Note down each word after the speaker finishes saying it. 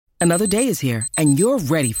Another day is here, and you're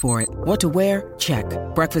ready for it. What to wear? Check.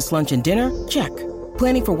 Breakfast, lunch, and dinner? Check.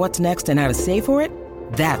 Planning for what's next and how to save for it?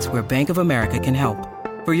 That's where Bank of America can help.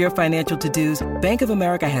 For your financial to-dos, Bank of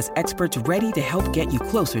America has experts ready to help get you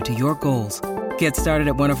closer to your goals. Get started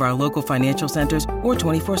at one of our local financial centers or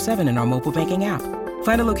 24/7 in our mobile banking app.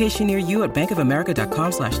 Find a location near you at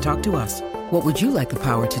bankofamerica.com/talktous. What would you like the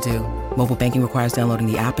power to do? Mobile banking requires downloading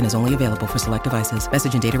the app and is only available for select devices.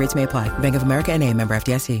 Message and data rates may apply. Bank of America N.A., member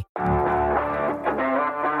FDIC.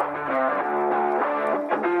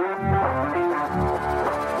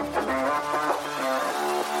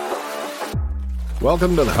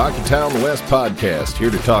 Welcome to the Hockeytown West podcast.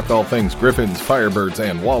 Here to talk all things Griffins, Firebirds,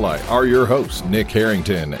 and Walleye are your hosts, Nick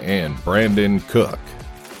Harrington and Brandon Cook.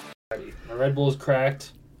 My Red Bull's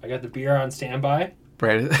cracked. I got the beer on standby.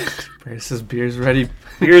 Brandon says beer's ready.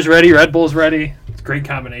 Beer's ready, Red Bull's ready. It's a great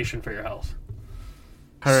combination for your health.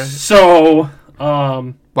 All right. So,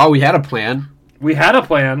 Well, we had a plan. we had a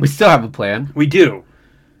plan. We still have a plan. We do.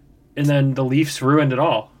 And then the Leafs ruined it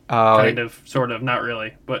all. Kind of, sort of, not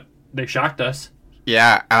really. But they shocked us.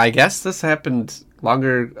 Yeah, I guess this happened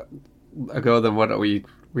longer ago than what we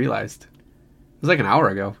realized. It was like an hour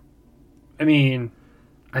ago. I mean,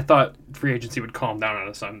 I thought free agency would calm down on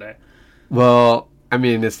a Sunday. Well, I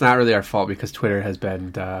mean, it's not really our fault because Twitter has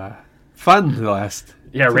been fun the last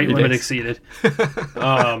rate limit days. exceeded.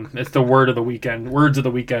 It's the word of the weekend. Words of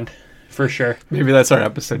the weekend, for sure. Maybe that's our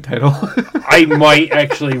episode title. I might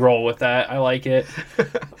actually roll with that. I like it.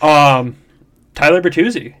 Tyler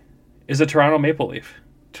Bertuzzi is a Toronto Maple Leaf.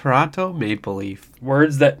 Toronto Maple Leaf.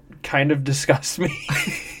 Words that kind of disgust me.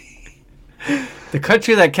 The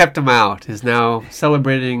country that kept him out is now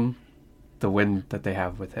celebrating the win that they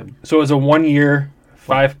have with him. So it was a 1 year,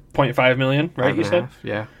 $5.5 million, right? You said?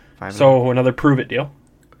 Yeah. So another prove it deal.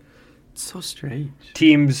 It's so strange.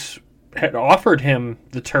 Teams had offered him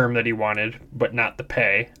the term that he wanted, but not the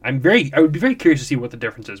pay. I would be very curious to see what the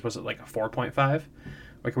difference is. Was it like a 4.5?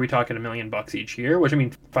 Like, are we talking $1 million each year? Which, I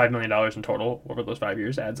mean, $5 million in total over those 5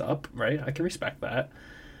 years adds up, right? I can respect that.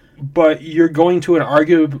 But you're going to an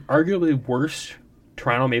arguably worse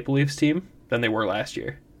Toronto Maple Leafs team than they were last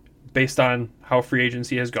year, based on how free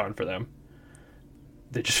agency has gone for them.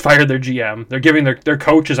 They just fired their GM. They're giving their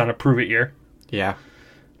coaches on a prove-it year. Yeah.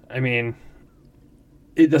 I mean,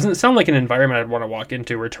 it doesn't sound like an environment I'd want to walk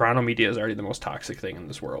into where Toronto media is already the most toxic thing in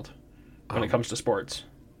this world when it comes to sports.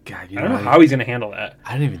 God, I don't know how he's going to handle that.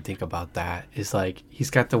 I didn't even think about that. It's like he's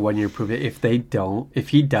got the 1 year prove it. If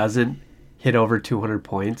he doesn't hit over 200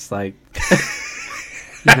 points, like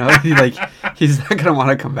he's not going to want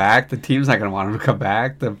to come back. The team's not going to want him to come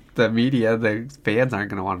back. The media, the fans aren't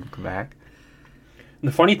going to want him to come back. And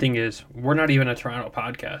the funny thing is, we're not even a Toronto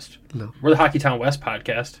podcast. No, we're the Hockeytown West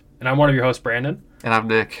podcast, and I'm one of your hosts, Brandon. And I'm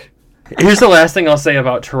Nick. Here's the last thing I'll say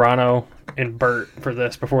about Toronto and Bert for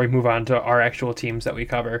this before we move on to our actual teams that we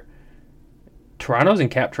cover. Toronto's in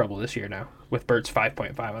cap trouble this year now with Bert's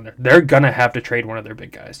 5.5 on there. They're going to have to trade one of their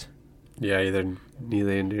big guys. Yeah, either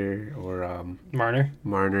Nylander or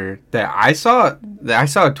Marner. That I saw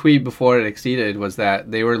a tweet before it exceeded was that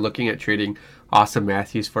they were looking at trading Austin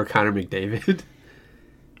Matthews for Connor McDavid.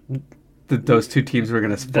 Those two teams were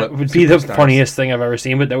going to split. That would be the funniest thing I've ever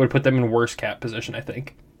seen, but that would put them in worse cap position, I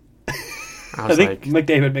think. I think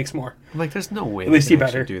McDavid makes more. I'm like, there's no way at least he can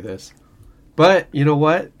better do this. But you know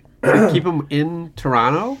what? Keep him in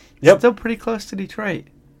Toronto. Yep. Still pretty close to Detroit.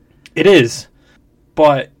 It is.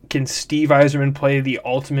 But can Steve Yzerman play the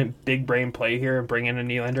ultimate big brain play here and bring in a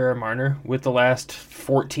Nylander or a Marner with the last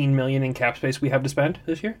 $14 million in cap space we have to spend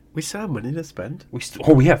this year? We still have money to spend.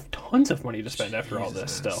 We have tons of money to spend after all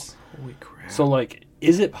this still. Holy crap. So,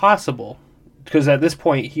 is it possible? Because at this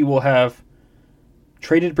point, he will have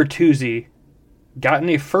traded Bertuzzi, gotten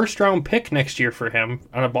a first-round pick next year for him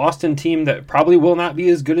on a Boston team that probably will not be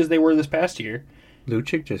as good as they were this past year.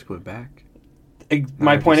 Lucic just went back.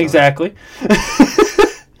 My point exactly.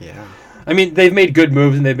 Yeah. I mean, they've made good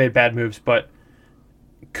moves and they've made bad moves, but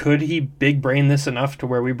could he big brain this enough to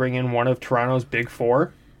where we bring in one of Toronto's big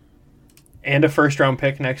four and a first-round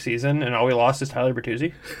pick next season, and all we lost is Tyler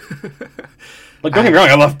Bertuzzi? Don't get me wrong,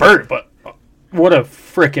 I love Bert, but what a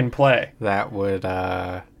frickin' play. That would...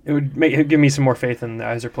 It would give me some more faith in the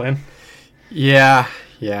Yzer plan. Yeah.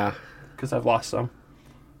 Because I've lost some.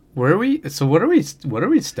 What are we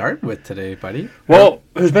starting with today, buddy? Well,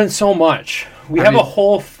 there's been so much. We have a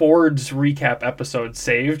whole Fords recap episode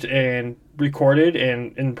saved and recorded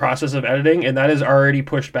and in process of editing, and that is already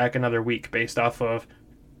pushed back another week based off of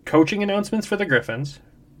coaching announcements for the Griffins,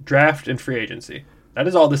 draft, and free agency. That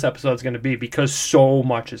is all this episode is going to be because so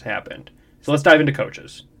much has happened. So let's dive into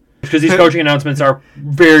coaches. because these coaching announcements are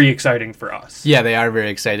very exciting for us. Yeah, they are very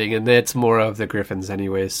exciting, and it's more of the Griffins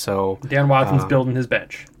anyways. So Dan Watson's building his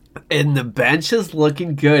bench. And the bench is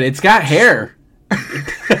looking good. It's got hair.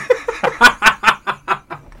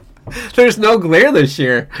 There's no glare this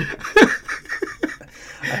year.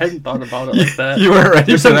 I hadn't thought about it like that. You were ready.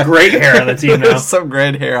 There's some great hair on the team now. There's some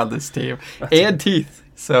great hair on this team. And teeth.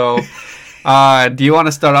 So, do you want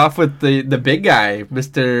to start off with the big guy,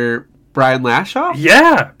 Mr. Brian Lashoff?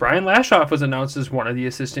 Yeah. Brian Lashoff was announced as one of the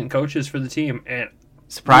assistant coaches for the team. And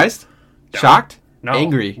surprised? No. Shocked? No.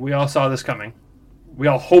 Angry? We all saw this coming. We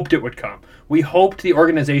all hoped it would come. We hoped the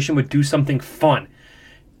organization would do something fun.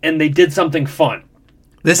 And they did something fun.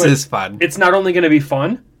 This is fun. It's not only going to be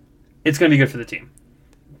fun, it's going to be good for the team.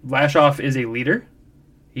 Lashoff is a leader.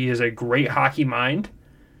 He is a great hockey mind.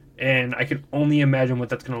 And I can only imagine what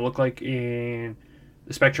that's going to look like in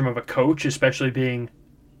the spectrum of a coach, especially being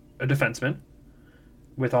a defenseman,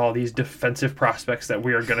 with all these defensive prospects that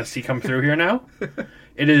we are going to see come through here now.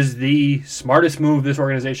 It is the smartest move this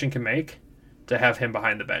organization can make to have him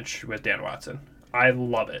behind the bench with Dan Watson. I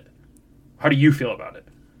love it. How do you feel about it?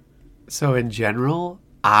 So in general,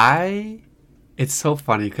 it's so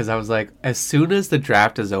funny because I was like, as soon as the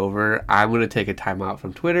draft is over, I'm going to take a timeout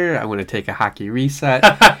from Twitter. I'm going to take a hockey reset.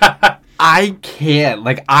 I can't.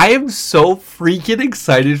 Like, I am so freaking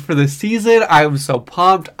excited for the season. I am so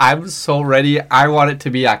pumped. I'm so ready. I want it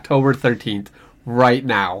to be October 13th right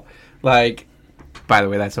now. Like, by the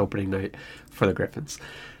way, that's opening night for the Griffins.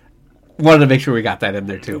 Wanted to make sure we got that in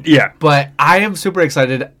there too. Yeah. But I am super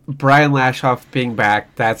excited. Brian Lashoff being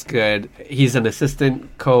back, that's good. He's an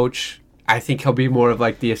assistant coach. I think he'll be more of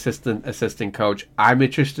like the assistant coach. I'm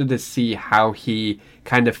interested to see how he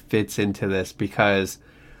kind of fits into this because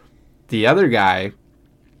the other guy,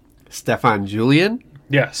 Stefan Julian,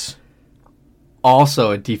 Yes.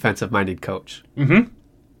 also a defensive-minded coach. Mm-hmm.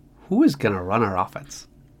 Who is going to run our offense?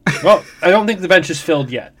 Well, I don't think the bench is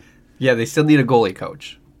filled yet. Yeah, they still need a goalie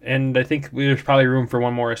coach. And I think there's probably room for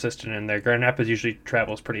one more assistant in there. Grand Rapids usually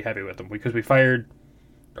travels pretty heavy with them because we fired...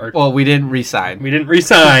 Well, we didn't re-sign. We didn't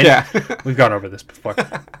re-sign. Yeah. We've gone over this before.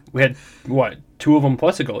 We had, two of them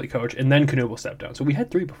plus a goalie coach, and then Knuble stepped down. So we had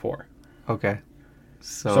 3 before. Okay.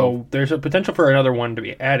 So there's a potential for another one to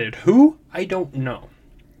be added. Who? I don't know.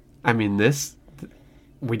 I mean,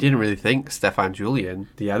 we didn't really think Stefan Julian,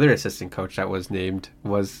 the other assistant coach that was named,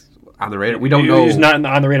 was on the radar. We don't know. He's not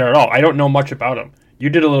on the radar at all. I don't know much about him. You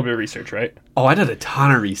did a little bit of research, right? Oh, I did a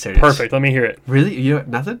ton of research. Perfect. Let me hear it. Really? You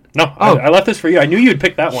nothing? No. Oh. I left this for you. I knew you'd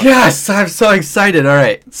pick that one. Yes, I'm so excited. All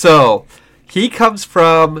right. So he comes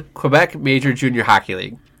from Quebec Major Junior Hockey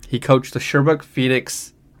League. He coached the Sherbrooke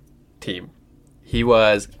Phoenix team. He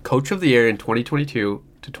was Coach of the Year in 2022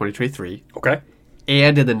 to 2023. Okay.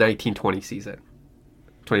 And in the 1920 season.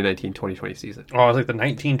 2019-2020 season. Oh, it was like the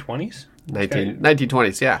 1920s?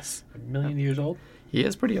 1920s, yes. A million years old? He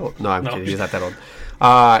is pretty old. No, I'm kidding. He's not that old.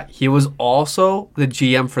 He was also the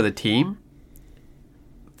GM for the team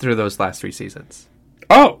through those last 3 seasons.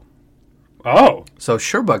 Oh. So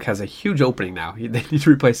Sherbrooke has a huge opening now. They need to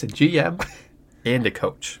replace a GM and a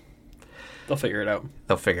coach. They'll figure it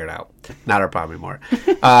out. Not our problem anymore.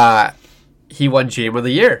 He won GM of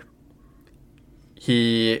the Year.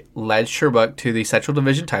 He led Sherbrooke to the Central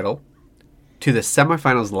Division title, to the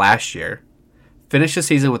semifinals last year, finished the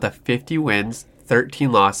season with 50 wins,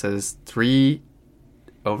 13 losses, 3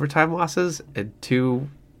 overtime losses, and 2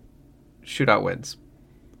 shootout wins.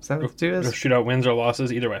 Is that what 2 is? Shootout wins or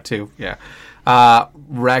losses, either way. 2, yeah.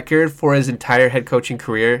 Record for his entire head coaching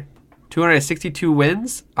career, 262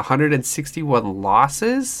 wins, 161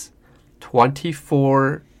 losses,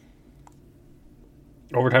 24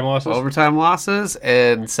 overtime losses,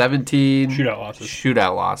 and 17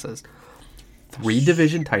 shootout losses. 3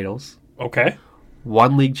 division titles. Okay.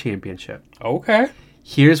 1 league championship. Okay.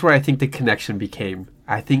 Here's where I think the connection became.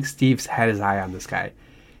 I think Steve's had his eye on this guy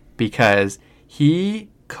because he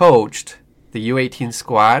coached the U18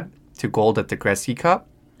 squad to gold at the Gretzky Cup.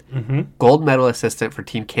 Mm-hmm. Gold medal assistant for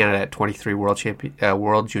Team Canada at 23 World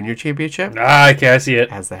Junior Championship. Okay, I see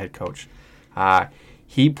it. As the head coach.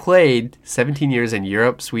 He played 17 years in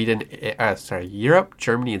Europe, Europe,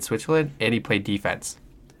 Germany, and Switzerland, and he played defense.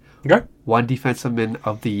 Okay. Won Defenseman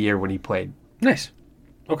of the Year when he played. Nice.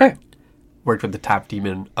 Okay. Worked with the top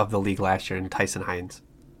demon of the league last year in Tyson Hines.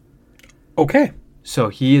 Okay. So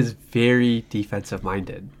he is very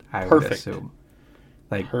defensive-minded, I would assume.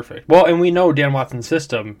 Perfect. Well, and we know Dan Watson's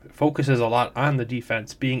system focuses a lot on the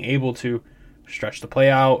defense, being able to stretch the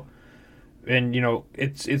play out. And,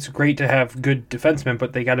 it's great to have good defensemen,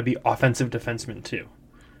 but they got to be offensive defensemen too.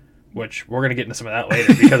 which we're going to get into some of that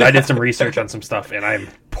later because I did some research on some stuff, and I'm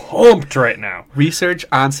pumped right now. Research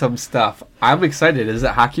on some stuff. I'm excited. Is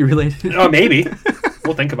it hockey related? Oh, maybe.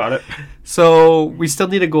 We'll think about it. So we still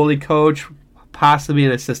need a goalie coach, possibly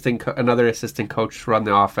another assistant coach to run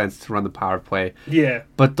the offense, to run the power play. Yeah.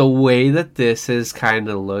 But the way that this is kind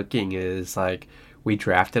of looking is like we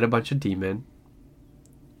drafted a bunch of D-men.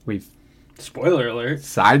 We've Spoiler alert.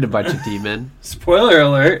 signed a bunch of D-men. Spoiler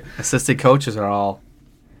alert. Assistant coaches are all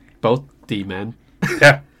both D-men.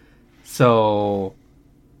 Yeah. So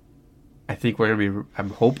I think I'm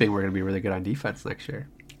hoping we're going to be really good on defense next year.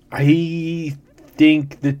 I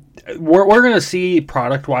think that we're going to see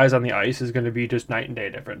product-wise on the ice is going to be just night and day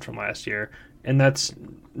different from last year. And that's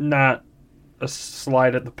not a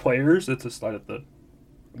slide at the players. It's a slide at the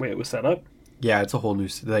way it was set up. Yeah, it's a whole new...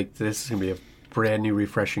 Like, this is going to be a brand new,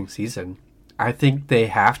 refreshing season. I think they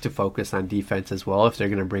have to focus on defense as well if they're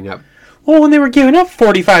going to bring up... Well, when they were giving up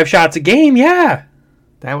 45 shots a game, yeah.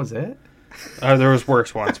 That was it? There was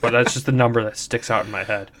worse ones, but that's just the number that sticks out in my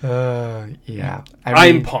head. Yeah.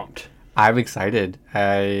 I'm pumped. I'm excited.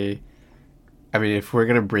 I mean, if we're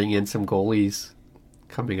going to bring in some goalies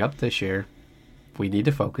coming up this year, we need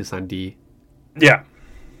to focus on D. Yeah.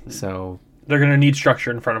 So... They're going to need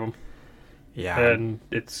structure in front of them. Yeah. And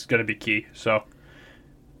it's going to be key. So,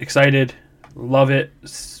 excited. Love it.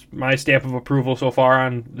 My stamp of approval so far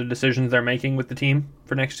on the decisions they're making with the team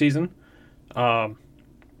for next season.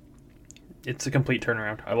 It's a complete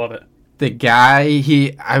turnaround. I love it. The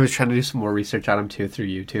guy, I was trying to do some more research on him too through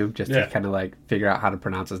YouTube, just to kind of like figure out how to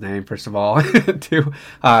pronounce his name first of all, too,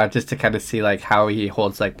 just to kind of see like how he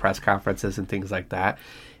holds like press conferences and things like that.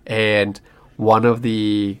 And one of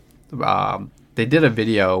the, they did a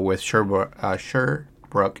video with Sherbrooke,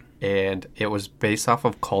 and it was based off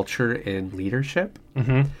of culture and leadership.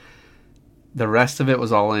 Mm-hmm. The rest of it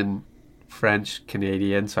was all in French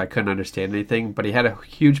Canadian, so I couldn't understand anything. But he had a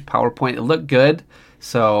huge PowerPoint. It looked good,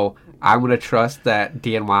 so I'm going to trust that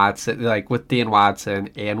Dan Watson, like with Dan Watson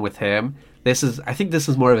and with him, I think this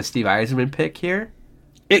is more of a Steve Yzerman pick here.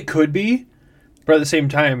 It could be, but at the same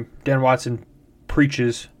time, Dan Watson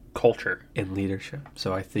preaches culture and leadership.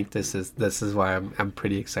 So I think this is why I'm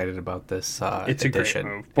pretty excited about this. It's addition. A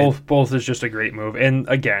great move. Both is just a great move. And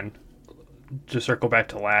again, to circle back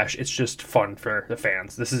to Lash, it's just fun for the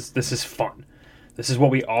fans. This is fun. This is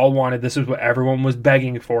what we all wanted. This is what everyone was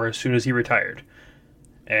begging for as soon as he retired,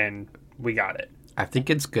 and we got it. I think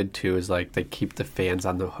it's good too. Is like they keep the fans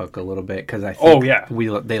on the hook a little bit because I think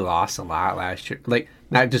they lost a lot last year. Like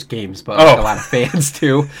not just games, but like a lot of fans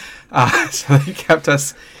too. So they kept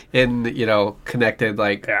us connected.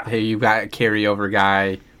 Like, hey, you got a carryover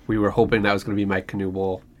guy. We were hoping that was going to be Mike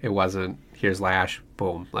Knuble. It wasn't. Here's Lash.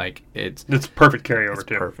 Boom. Like it's perfect carryover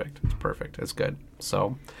too. Perfect. It's perfect. It's good.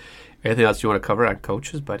 So, anything else you want to cover on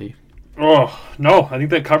coaches, buddy? Oh no, I think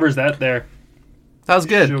that covers that there. That was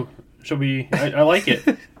good. She'll be. I like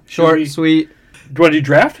it. Short, sweet. Do you want to do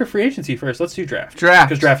draft or free agency first? Let's do draft.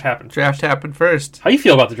 Because draft happened. Draft happened first. How do you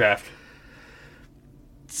feel about the draft?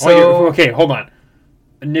 So okay, hold on.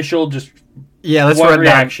 Initial just. Yeah, let's run run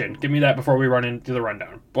reaction. down. Give me that before we run into the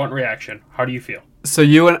rundown. Blunt reaction. How do you feel? So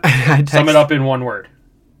you and I sum it up in one word.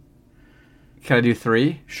 Can I do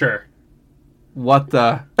 3? Sure. What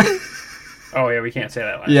the? Oh yeah, we can't say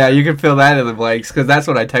that. Yeah, you can fill that in the blanks because that's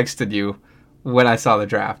what I texted you when I saw the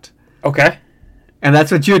draft. Okay. And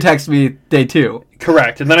that's what you texted me day 2.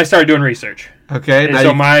 Correct. And then I started doing research. Okay. And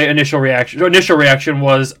so my initial reaction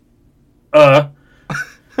was, current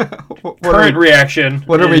reaction.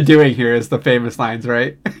 What are we doing here is the famous lines,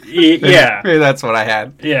 right? Yeah. Maybe that's what I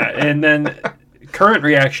had. Yeah. And then current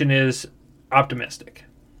reaction is optimistic.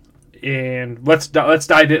 And let's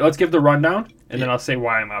dive in. Let's give the rundown, and then I'll say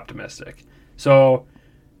why I'm optimistic. So,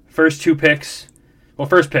 first 2 picks. Well,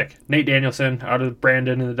 first pick, Nate Danielson out of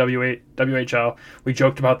Brandon in the WHL. We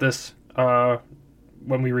joked about this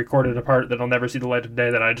when we recorded a part that'll never see the light of day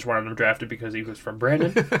that I just wanted him drafted because he was from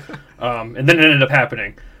Brandon. And then it ended up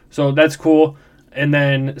happening. So that's cool. And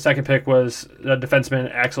then second pick was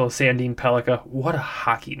defenseman Axel Sandin Pellikka. What a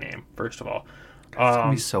hockey name, first of all. It's going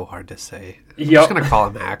to be so hard to say. I'm Yep. just going to call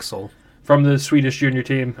him Axel. From the Swedish junior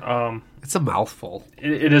team. It's a mouthful.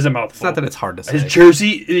 It is a mouthful. It's not that it's hard to say. His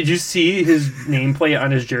jersey, did you see his nameplate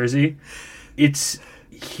on his jersey? It's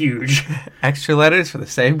huge. Extra letters for the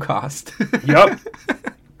same cost. Yep.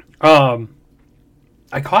 I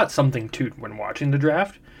caught something too when watching the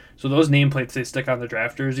draft. So those nameplates they stick on the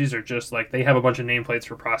draft jerseys are just like they have a bunch of nameplates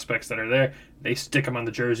for prospects that are there. They stick them on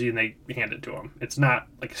the jersey and they hand it to them. It's not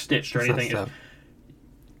like stitched or anything.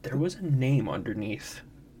 There was a name underneath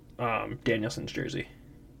Danielson's jersey.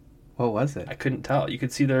 What was it? I couldn't tell. You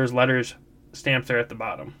could see there's letters stamped there at the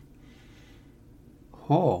bottom.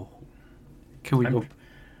 Oh. Can we go?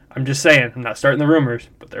 I'm just saying. I'm not starting the rumors,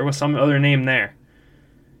 but there was some other name there.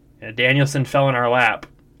 And Danielson fell in our lap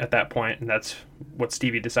at that point, and that's what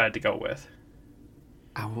Stevie decided to go with.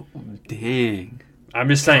 Oh, dang. I'm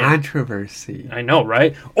just saying. Controversy. I know,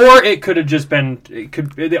 right? Or it could have just been...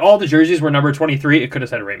 all the jerseys were number 23. It could have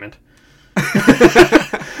said Raymond.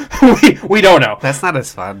 we don't know. That's not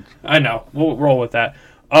as fun. I know. We'll roll with that.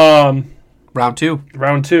 Round 2.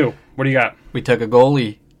 Round 2. What do you got? We took a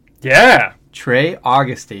goalie. Yeah. Trey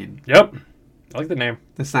Augustine. Yep. I like the name.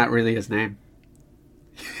 That's not really his name.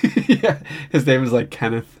 Yeah. His name is like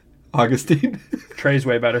Kenneth Augustine. Trey's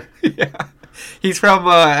way better. Yeah. He's from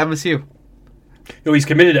MSU. No, he's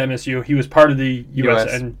committed to MSU. He was part of the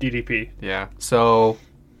US and DDP. Yeah. So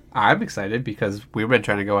I'm excited because we've been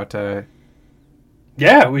trying to go out to...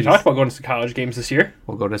 Yeah, we talked about going to some college games this year.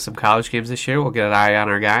 We'll go to some college games this year. We'll get an eye on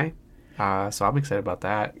our guy. So I'm excited about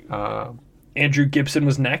that. Andrew Gibson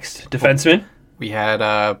was next, defenseman. We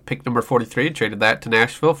had pick number 43, traded that to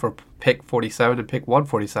Nashville for pick 47 and pick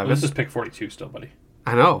 147. This is pick 42 still, buddy.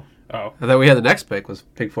 I know. Oh. And then we had the next pick was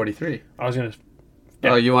pick 43. I was going to...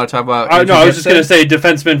 Yeah. Oh, you want to talk about... No, I was just going to say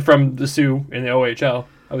defenseman from the Sioux in the OHL.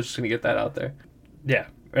 I was just going to get that out there. Yeah.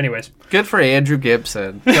 Anyways. Good for Andrew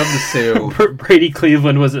Gibson from the Sioux. Brady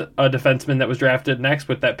Cleveland was a defenseman that was drafted next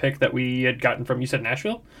with that pick that we had gotten from, you said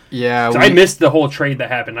Nashville? Yeah. So I missed the whole trade that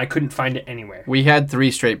happened. I couldn't find it anywhere. We had 3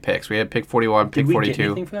 straight picks. We had pick 41, pick 42. Did we get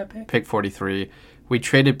anything for that pick 43. We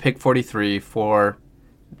traded pick 43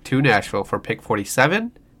 to Nashville for pick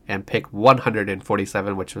 47 and pick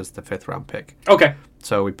 147, which was the 5th round pick. Okay.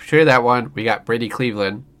 So we traded that one. We got Brady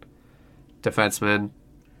Cleveland, defenseman,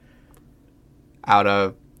 out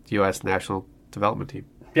of U.S. National Development Team.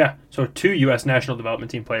 Yeah, so 2 U.S. National Development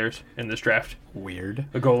Team players in this draft. Weird.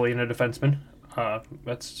 A goalie and a defenseman.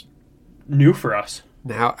 That's new for us.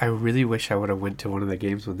 Now, I really wish I would have went to one of the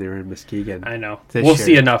games when they were in Muskegon. I know. We'll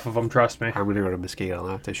see enough of them, trust me. I'm going to go to Muskegon a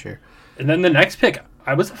lot this year. And then the next pick,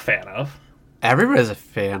 I was a fan of. Everybody's a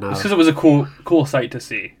fan of. Just because it was a cool sight to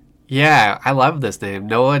see. Yeah, I love this name.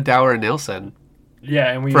 Noah Dower Nilsson.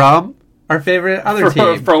 Yeah, and we... From our favorite other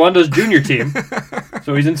team. For Lunda's junior team.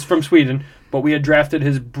 So he's from Sweden. But we had drafted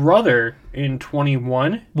his brother in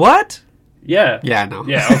 21. What? Yeah. Yeah, no.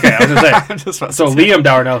 Yeah, okay, I was going to say. So Liam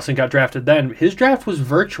Dower Nelson got drafted then. His draft was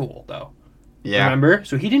virtual, though. Yeah. Remember?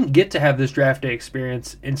 So he didn't get to have this draft day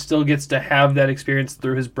experience and still gets to have that experience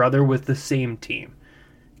through his brother with the same team.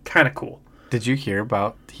 Kind of cool. Did you hear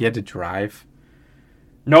about he had to drive?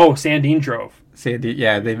 No, Sandine drove.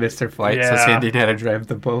 Yeah, they missed their flight, so Sandine had to drive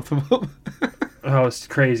the both of them. Oh, it's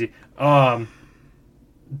crazy. Then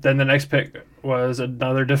the next pick was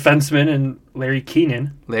another defenseman in Larry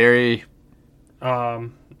Keenan. Larry.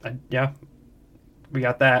 Yeah, we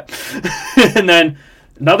got that. And then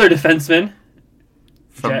another defenseman,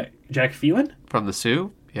 Jack Phelan? From the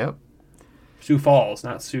Sioux? Yep. Sioux Falls,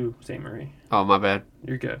 not Sioux St. Marie. Oh, my bad.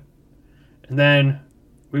 You're good. And then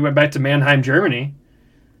we went back to Mannheim, Germany,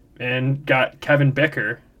 and got Kevin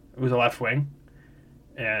Bicker, who was a left wing.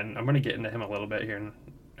 And I'm going to get into him a little bit here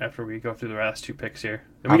after we go through the last 2 picks here.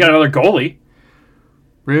 Then we got another goalie.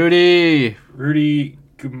 Rudy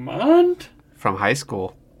Gumond? From high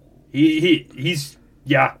school. He's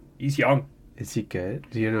young. Is he good?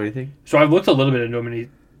 Do you know anything? So I've looked a little bit into him, and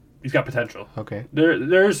he's got potential. Okay.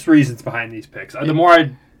 There's reasons behind these picks. The more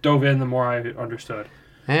I dove in, the more I understood.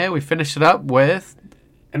 And we finished it up with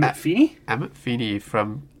Emmett Feeney? Emmett Feeney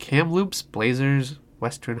from Kamloops Blazers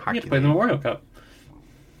Western Hockey League. He played the Memorial Cup.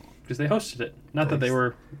 Because they hosted it. Not that they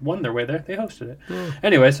won their way there. They hosted it. Yeah.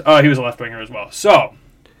 Anyways, he was a left winger as well. So,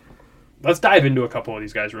 let's dive into a couple of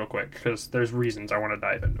these guys real quick. Because there's reasons I want to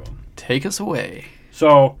dive into them. Take us away.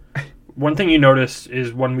 So, one thing you notice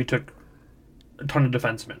is when we took a ton of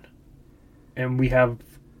defensemen. And we have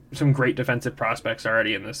some great defensive prospects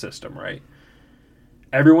already in the system, right?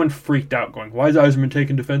 Everyone freaked out going, why is Eiserman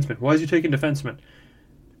taking defensemen? Why is he taking defensemen?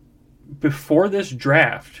 Before this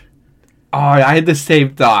draft... Oh, I had the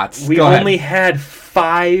same thoughts. We only had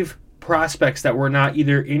 5 prospects that were not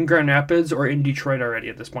either in Grand Rapids or in Detroit already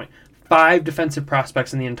at this point. 5 defensive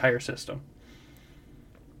prospects in the entire system.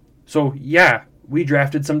 So, yeah, we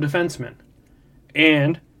drafted some defensemen.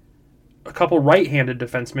 And a couple right-handed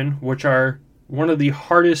defensemen, which are one of the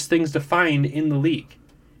hardest things to find in the league.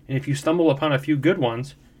 And if you stumble upon a few good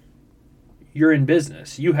ones, you're in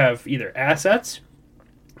business. You have either assets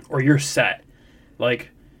or you're set.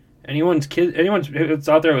 Like, anyone that's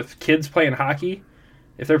out there with kids playing hockey,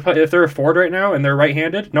 if they're a forward right now and they're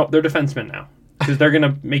right-handed, nope, they're defensemen now. Because they're going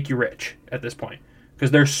to make you rich at this point.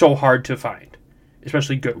 Because they're so hard to find.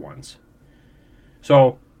 Especially good ones.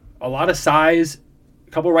 So, a lot of size,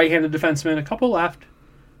 a couple right-handed defensemen, a couple left,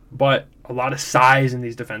 but a lot of size in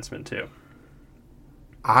these defensemen too.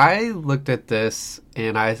 I looked at this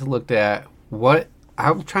and I looked at what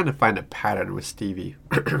I'm trying to find a pattern with Stevie,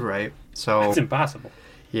 right? So That's impossible.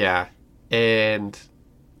 yeah, and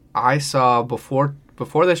I saw before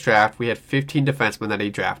this draft we had 15 defensemen that he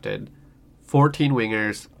drafted, 14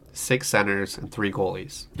 wingers, 6 centers, and 3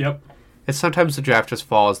 goalies. Yep. And sometimes the draft just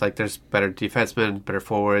falls like there's better defensemen, better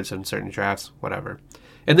forwards in certain drafts, whatever.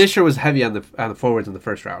 And this year was heavy on the forwards in the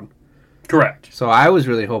first round. Correct. So I was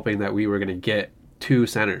really hoping that we were going to get 2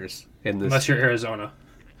 centers in this. Unless you're Arizona.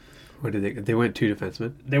 What did they went 2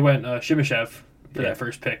 defensemen? They went Shibashev for that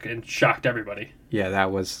first pick and shocked everybody. Yeah,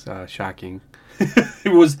 that was shocking.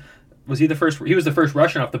 Was he the first? He was the first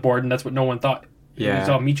Russian off the board, and that's what no one thought. Yeah. It was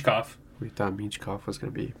all Michkov. We thought Michkov was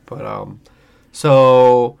going to be. But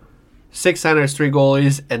so 6 centers, 3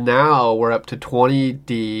 goalies, and now we're up to 20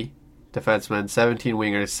 D defensemen, 17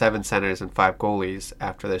 wingers, 7 centers, and 5 goalies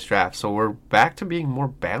after this draft. So we're back to being more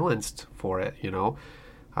balanced for it, you know.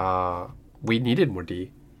 We needed more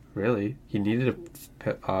D, really. He needed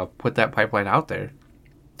to put that pipeline out there.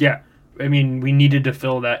 Yeah. I mean, we needed to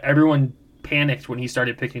fill that. Everyone panicked when he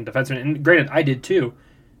started picking defensemen. And granted, I did too,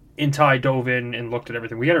 until I dove in and looked at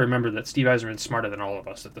everything. We got to remember that Steve Yzerman's smarter than all of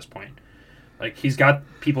us at this point. Like, he's got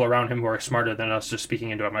people around him who are smarter than us just speaking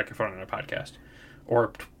into a microphone on a podcast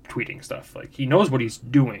or tweeting stuff. Like, he knows what he's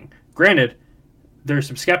doing. Granted, there's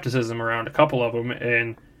some skepticism around a couple of them,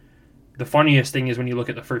 and the funniest thing is when you look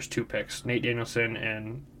at the first 2 picks, Nate Danielson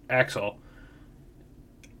and Axel.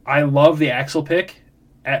 I love the Axel pick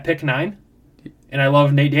at pick 9, and I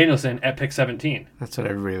love Nate Danielson at pick 17. That's what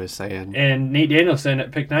everybody was saying. And Nate Danielson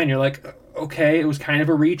at pick 9, you're like, okay, it was kind of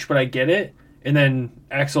a reach, but I get it. And then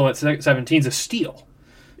Axel at 17 is a steal.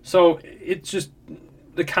 So it's just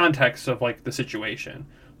the context of, like, the situation.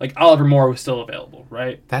 Like, Oliver Moore was still available,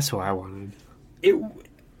 right? That's who I wanted.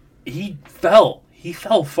 He fell. He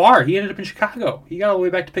fell far. He ended up in Chicago. He got all the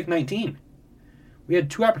way back to pick 19. We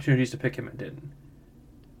had 2 opportunities to pick him and didn't.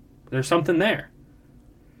 There's something there.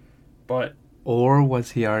 But... Or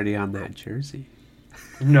was he already on that jersey?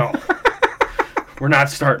 No. We're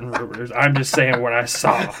not starting rumors. I'm just saying what I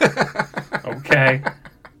saw. Okay?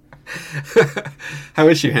 I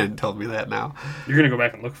wish you hadn't told me that now. You're going to go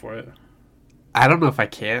back and look for it. I don't know if I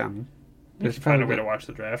can. There's probably a way to watch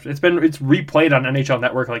the draft. It's replayed on NHL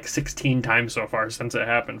Network like 16 times so far since it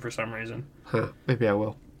happened for some reason. Huh, maybe I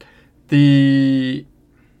will. I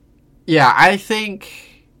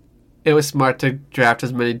think it was smart to draft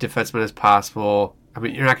as many defensemen as possible. I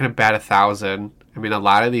mean, you're not going to bat 1,000. I mean, a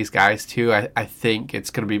lot of these guys, too, I think it's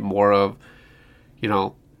going to be more of, you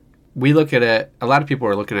know, we look at it, a lot of people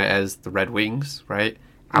are looking at it as the Red Wings, right?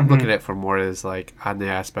 I'm looking at it for more as, like, on the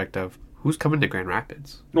aspect of who's coming to Grand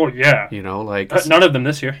Rapids. Oh, yeah. You know, like... none of them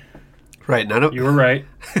this year. Right, none of... You were right.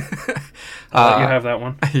 I'll let you have that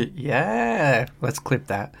one. Yeah, let's clip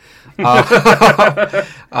that.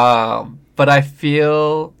 But I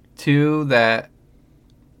feel, too, that...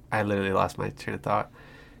 I literally lost my train of thought.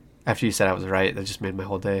 After you said I was right, that just made my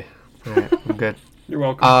whole day. All right, I'm good. You're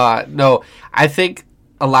welcome. No, I think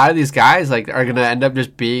a lot of these guys are going to end up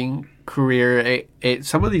just being career...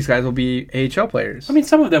 some of these guys will be AHL players. I mean,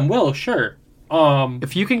 some of them will, sure.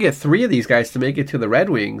 If you can get 3 of these guys to make it to the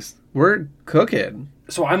Red Wings, we're cooking.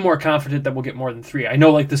 So I'm more confident that we'll get more than 3. I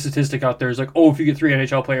know, like, the statistic out there is like, oh, if you get 3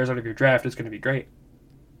 NHL players out of your draft, it's going to be great.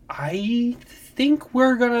 I think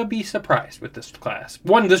we're going to be surprised with this class.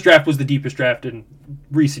 One, this draft was the deepest draft in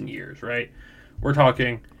recent years, right? We're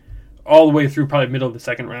talking all the way through probably middle of the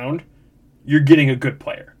second round. You're getting a good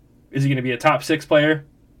player. Is he going to be a top 6 player?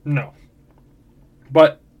 No.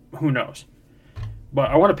 But who knows?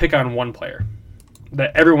 But I want to pick on one player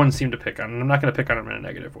that everyone seemed to pick on, and I'm not going to pick on him in a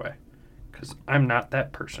negative way because I'm not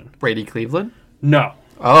that person. Brady Cleveland? No.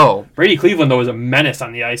 Oh. Brady Cleveland, though, was a menace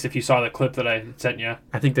on the ice if you saw the clip that I sent you.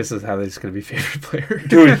 I think this is how he's going to be favorite player.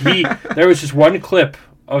 Dude, there was just one clip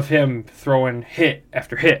of him throwing hit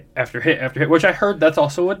after hit after hit after hit, which I heard that's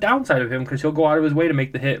also a downside of him because he'll go out of his way to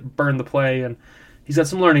make the hit, burn the play, and he's got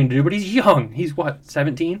some learning to do, but he's young. He's,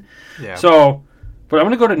 17? Yeah. So, but I'm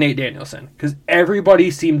going to go to Nate Danielson because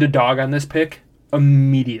everybody seemed to dog on this pick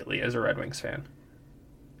immediately as a Red Wings fan.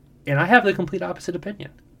 And I have the complete opposite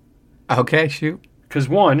opinion. Okay, shoot. Because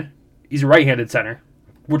one, he's a right-handed center,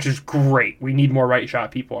 which is great. We need more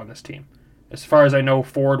right-shot people on this team. As far as I know,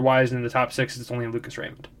 forward-wise in the top 6, it's only Lucas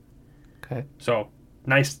Raymond. Okay. So,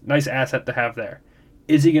 nice asset to have there.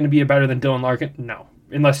 Is he going to be better than Dylan Larkin? No,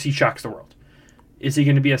 unless he shocks the world. Is he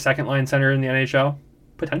going to be a second-line center in the NHL?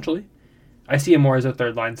 Potentially. I see him more as a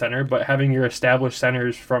third-line center, but having your established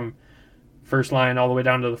centers from first line all the way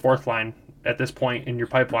down to the fourth line at this point in your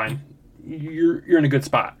pipeline, you're in a good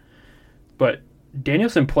spot. but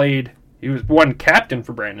Danielson played. He was one captain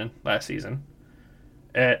for Brandon last season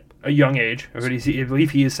at a young age. I believe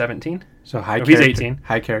he is 17. So he's 18.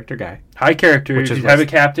 High character guy. High character. If you have a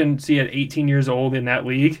captaincy at 18 years old in that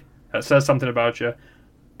league, that says something about you.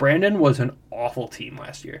 Brandon was an awful team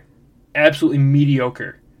last year. Absolutely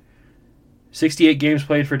mediocre. 68 games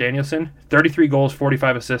played for Danielson, 33 goals,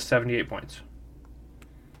 45 assists, 78 points.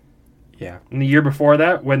 Yeah. And the year before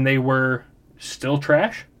that, when they were still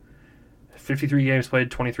trash, 53 games played,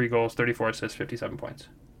 23 goals, 34 assists, 57 points.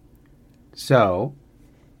 So,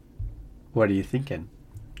 what are you thinking?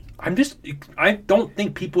 I don't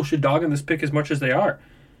think people should dog on this pick as much as they are.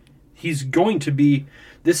 He's going to be...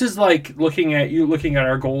 This is like looking at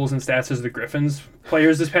our goals and stats as the Griffins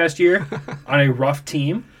players this past year on a rough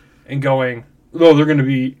team and going, oh, they're not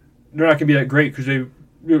going to be that great because they...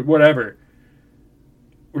 whatever.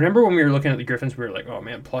 Remember when we were looking at the Griffins, we were like, oh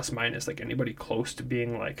man, plus minus, like anybody close to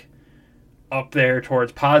being like up there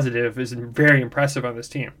towards positive is very impressive on this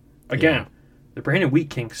team. Again, the Brandon Wheat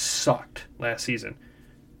Kings sucked last season.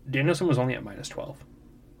 Danielson was only at minus 12.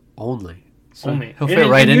 Only. So only. He'll fit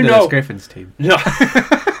right into this Griffins team. No.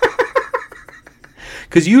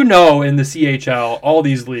 Because in the CHL, all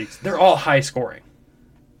these leagues, they're all high scoring.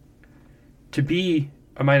 To be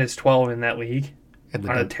a minus 12 in that league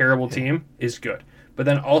on a terrible team is good. But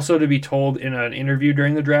then also to be told in an interview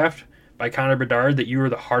during the draft by Connor Bedard that you were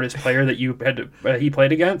the hardest player that he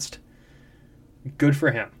played against, good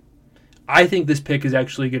for him. I think this pick is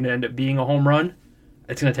actually going to end up being a home run.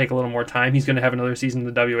 It's going to take a little more time. He's going to have another season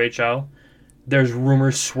in the WHL. There's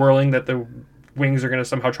rumors swirling that the Wings are going to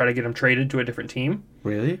somehow try to get him traded to a different team.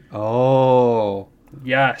 Really? Oh.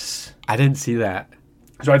 Yes. I didn't see that.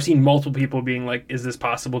 So I've seen multiple people being like, is this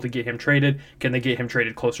possible to get him traded? Can they get him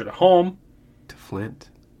traded closer to home? To Flint.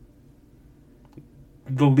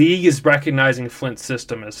 The league is recognizing Flint's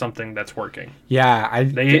system as something that's working. Yeah.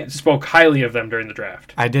 They spoke highly of them during the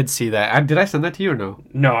draft. I did see that. Did I send that to you or no?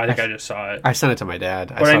 No, I think I just saw it. I sent it to my dad.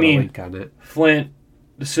 But I saw the link on it. Flint,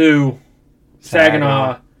 Sioux,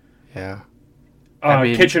 Saginaw. Yeah.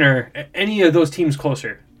 Kitchener, any of those teams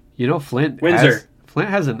closer. Flint. Windsor. Flint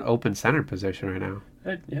has an open center position right now.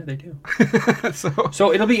 Yeah, they do.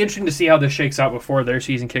 So it'll be interesting to see how this shakes out before their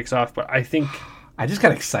season kicks off, but I think... I just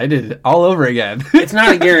got excited all over again. It's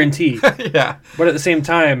not a guarantee. Yeah. But at the same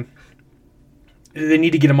time, they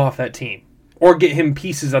need to get him off that team. Or get him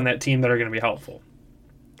pieces on that team that are going to be helpful.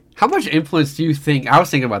 How much influence do you think... I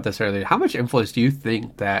was thinking about this earlier. How much influence do you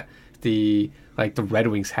think that the Red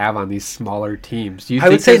Wings have on these smaller teams? I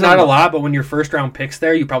would say not a lot, but when your first round pick's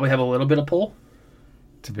there, you probably have a little bit of pull.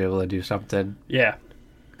 To be able to do something. Yeah.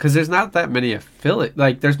 Because there's not that many affiliate...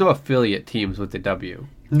 there's no affiliate teams with the W.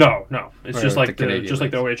 No. It's just like the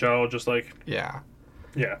OHL, just like... Yeah.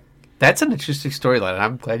 Yeah. That's an interesting storyline.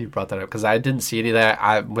 I'm glad you brought that up because I didn't see any of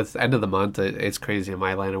that. With the end of the month, it's crazy in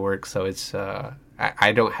my line of work, so it's...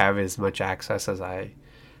 I don't have as much access as I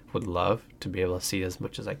would love to be able to see as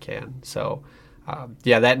much as I can. So,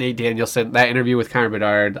 that Nate Danielson, that interview with Connor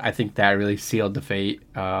Bedard, I think that really sealed the fate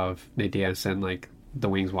of Nate Danielson, like the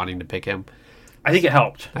Wings wanting to pick him. I think it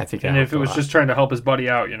helped. And if it was just trying to help his buddy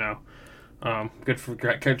out, good for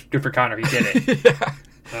Connor. He did it.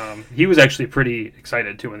 Yeah. He was actually pretty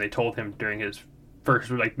excited too when they told him during his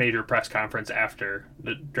first major press conference after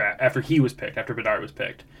the draft, after he was picked, after Bedard was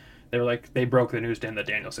picked. They broke the news to him that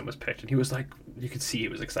Danielson was picked, and he was like, you could see he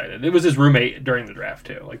was excited. It was his roommate during the draft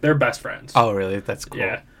too. They're best friends. Oh, really? That's cool.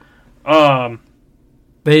 Yeah.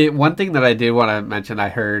 One thing that I did want to mention, I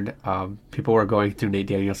heard people were going through Nate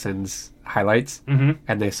Danielson's highlights,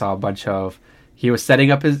 and they saw a bunch of. He was setting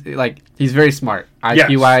up his he's very smart.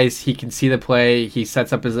 IQ-wise, he can see the play. He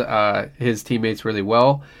sets up his teammates really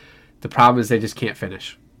well. The problem is they just can't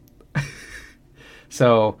finish.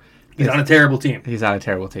 So. He's on a terrible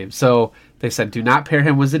team. So they said, do not pair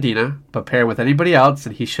him with Zadina, but pair him with anybody else,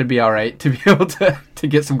 and he should be all right to be able to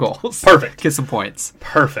get some goals. Perfect. Get some points.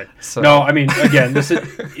 Perfect. So. No, I mean, again, this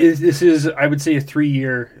is I would say a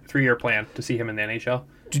three-year plan to see him in the NHL.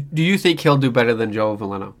 Do you think he'll do better than Joe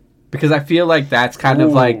Veleno? Because I feel like that's kind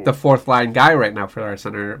of like the fourth line guy right now for our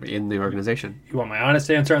center in the organization. You want my honest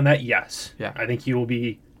answer on that? Yes. Yeah. I think he will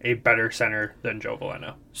be a better center than Joe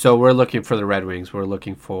Veleno. So we're looking for the Red Wings. We're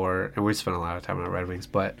looking for, and we spent a lot of time on the Red Wings,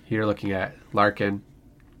 but you're looking at Larkin,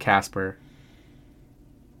 Casper,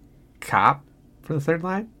 Kopp for the third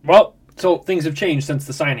line? Well, so things have changed since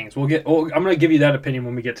the signings. I'm going to give you that opinion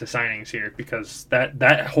when we get to signings here, because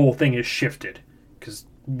that whole thing is shifted, because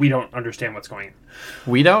we don't understand what's going on.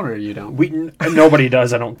 We don't, or you don't? Nobody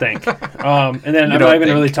does, I don't think. And then I'm not even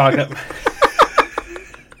really talking...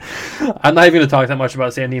 I'm not even going to talk that much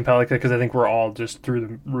about Sandin Pellikka because I think we're all just through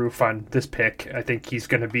the roof on this pick. I think he's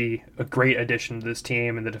going to be a great addition to this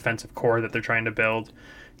team and the defensive core that they're trying to build.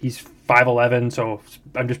 He's 5'11", so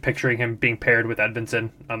I'm just picturing him being paired with Edvinsson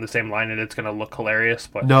on the same line, and it's going to look hilarious.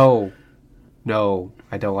 But No,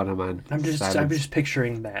 I don't want him on. I'm just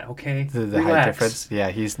picturing that. Okay, the height difference. Yeah,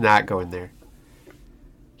 he's not going there.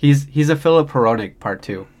 He's a Philip Hronek part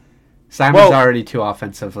 2. Simon's already too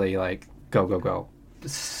offensively like go.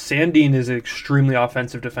 Sandin is an extremely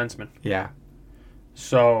offensive defenseman. Yeah.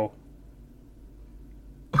 So,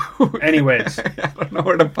 anyways, I don't know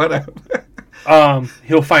where to put him.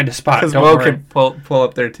 He'll find a spot. Because Don't Mo worry. can pull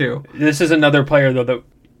up there too. This is another player though that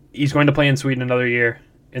he's going to play in Sweden another year,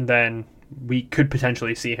 and then we could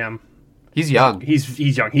potentially see him. He's young. He's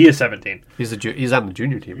young. He is 17. He's on the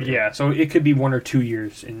junior team. Right? Yeah, so it could be 1 or 2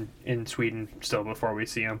 years in Sweden still before we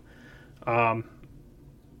see him. And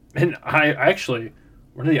I actually,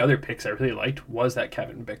 one of the other picks I really liked was that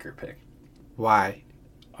Kevin Bicker pick. Why?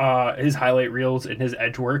 His highlight reels and his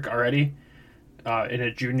edge work already in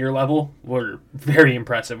a junior level were very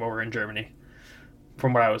impressive over in Germany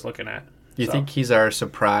from what I was looking at. You think he's our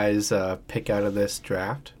surprise pick out of this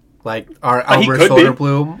draft? Like our Albert could be.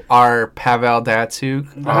 Soderblom, our Pavel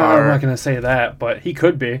Datsyuk? I'm not going to say that, but he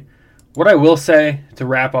could be. What I will say to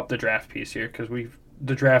wrap up the draft piece here, because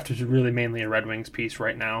the draft is really mainly a Red Wings piece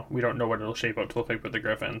right now. We don't know what it'll shape out to look like with the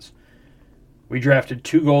Griffins. We drafted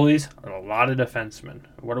 2 goalies and a lot of defensemen.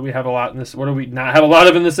 What do we have a lot in this? What do we not have a lot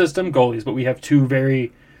of in the system? Goalies, but we have 2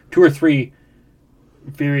 or 3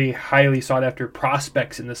 very highly sought after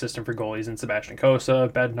prospects in the system for goalies in Sebastian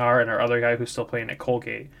Cossa, Bednar, and our other guy who's still playing at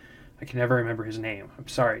Colgate. I can never remember his name. I'm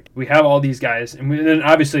sorry. We have all these guys, and then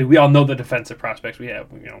obviously we all know the defensive prospects. We have,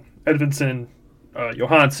 Edvinsson,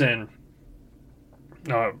 Johansson,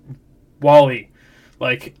 Wally.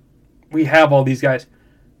 Like, we have all these guys.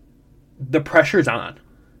 The pressure's on,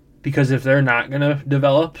 because if they're not going to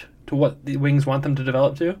develop to what the Wings want them to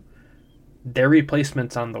develop to, their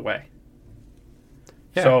replacement's on the way.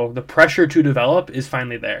 Yeah. So the pressure to develop is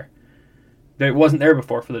finally there. It wasn't there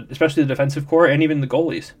before especially the defensive core and even the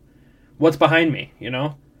goalies. What's behind me,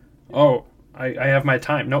 Oh, I have my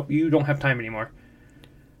time. Nope, you don't have time anymore.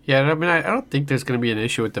 Yeah, I mean, I don't think there's going to be an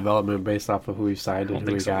issue with development based off of who we signed and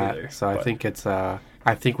who we got. Either, so I think I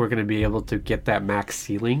think we're going to be able to get that max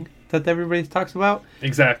ceiling that everybody talks about.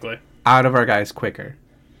 Exactly. Out of our guys quicker.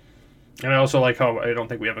 And I also like how I don't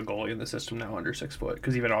think we have a goalie in the system now under 6 foot,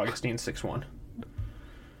 because even Augustine's 6'1".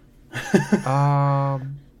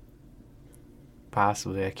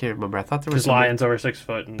 Possibly. I can't remember. I thought there was Lyon's over 6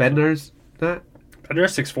 foot. And Bednar's not?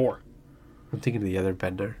 Bednar's 6'4". I'm thinking of the other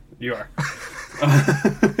Bednar. You are.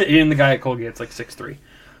 Even the guy at Colgate's like 6'3".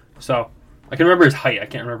 So, I can remember his height. I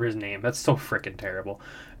can't remember his name. That's so freaking terrible.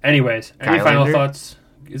 Anyways, any final thoughts?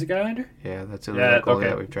 Is it Gylander? Yeah, that's another goalie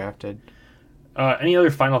that we've drafted. Any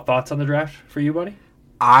other final thoughts on the draft for you, buddy?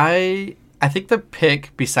 I think the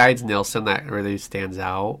pick, besides Nilsson, that really stands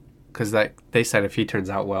out, because they said if he turns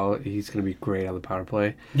out well, he's going to be great on the power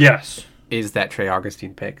play. Yes. Is that Trey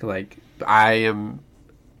Augustine pick. Like, that's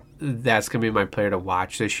going to be my player to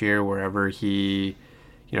watch this year, wherever he,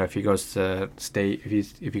 if he goes to state,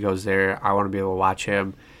 if he goes there, I want to be able to watch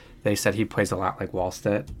him. They said he plays a lot like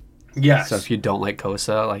Wallstedt. Yes. So if you don't like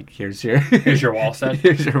Cossa, like, here's your Wallstedt.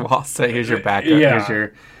 Here's your Wallstedt. Here's your backup. Yeah. Here's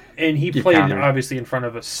your... And he played, obviously, in front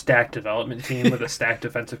of a stacked development team with a stacked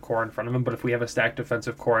defensive core in front of him. But if we have a stacked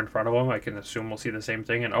defensive core in front of him, I can assume we'll see the same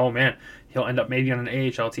thing. And, oh, man, he'll end up maybe on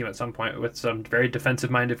an AHL team at some point with some very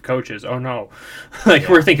defensive-minded coaches. Oh, no.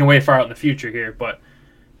 We're thinking way far out in the future here. But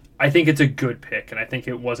I think it's a good pick, and I think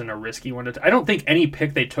it wasn't a risky one. I don't think any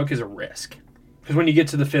pick they took is a risk. Because when you get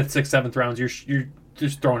to the 5th, 6th, 7th rounds, you're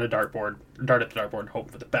just throwing a dart at the dartboard and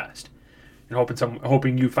hoping for the best. And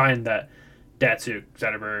hoping you find that Datsyuk,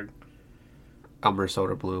 Zetterberg, Elmer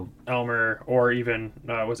Soderblom, or even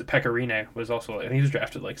was it Pecorine was also, I think he was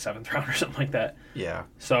drafted like 7th round or something like that. Yeah.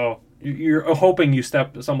 So you're hoping you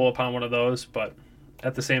stumble upon one of those, but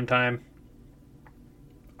at the same time,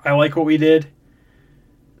 I like what we did.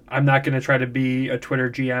 I'm not going to try to be a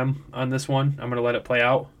Twitter GM on this one. I'm going to let it play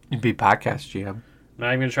out. You'd be podcast GM. I'm not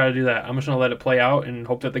even going to try to do that. I'm just going to let it play out and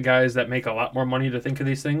hope that the guys that make a lot more money to think of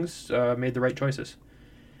these things made the right choices.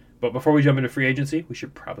 But before we jump into free agency, we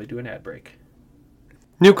should probably do an ad break.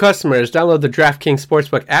 New customers, download the DraftKings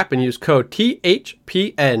Sportsbook app and use code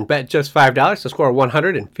THPN. Bet just $5 to score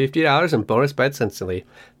 $150 in bonus bets instantly.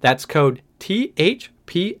 That's code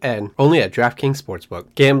THPN. Only at DraftKings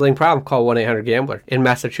Sportsbook. Gambling problem? Call 1-800-GAMBLER. In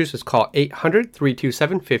Massachusetts, call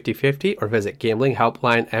 800-327-5050 or visit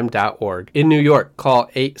gamblinghelplinem.org. In New York, call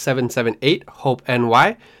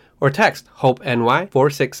 877-8-HOPE-NY. or text HOPE-NY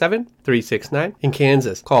 467-369. In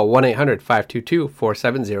Kansas, call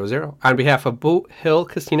 1-800-522-4700. On behalf of Boot Hill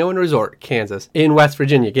Casino and Resort, Kansas. In West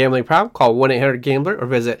Virginia, gambling problem? Call 1-800-GAMBLER or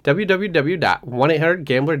visit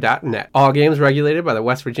www.1800gambler.net. All games regulated by the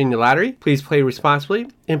West Virginia Lottery. Please play responsibly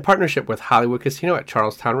in partnership with Hollywood Casino at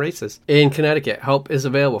Charlestown Races. In Connecticut, help is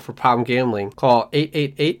available for problem gambling. Call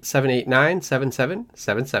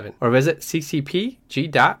 888-789-7777 or visit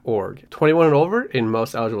ccpg.org. 21 and over in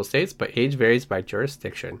most eligible states, but age varies by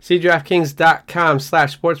jurisdiction. See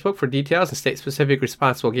DraftKings.com/sportsbook for details and state-specific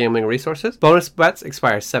responsible gambling resources. Bonus bets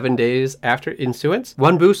expire 7 days after issuance.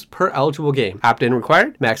 1 boost per eligible game. Opt-in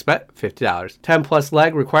required. Max bet $50. 10-plus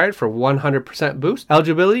leg required for 100% boost.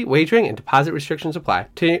 Eligibility, wagering, and deposit restrictions apply.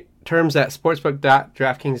 Terms at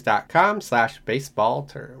sportsbook.draftkings.com/baseball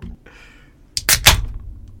term.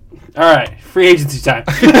 All right, free agency time.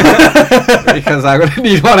 Because I'm going to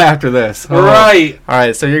need one after this. All right. All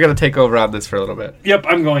right, so you're going to take over on this for a little bit. Yep,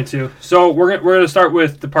 I'm going to. So we're going to start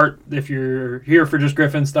with the part, if you're here for just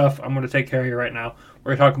Griffin stuff, I'm going to take care of you right now.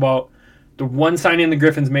 We're going to talk about the one signing the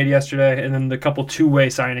Griffins made yesterday, and then the couple two-way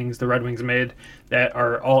signings the Red Wings made that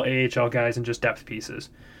are all AHL guys and just depth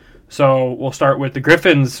pieces. So we'll start with the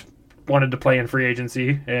Griffins wanted to play in free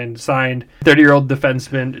agency and signed 30-year-old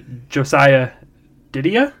defenseman Josiah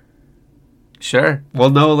Didia. Sure.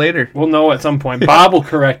 We'll know later. We'll know at some point. Bob will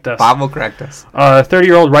correct us.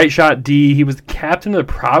 30-year-old right shot D. He was the captain of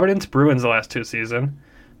the Providence Bruins the last 2 seasons.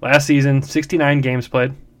 Last season, 69 games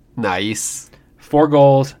played. Nice. 4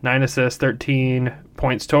 goals, 9 assists, 13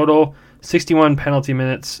 points total, 61 penalty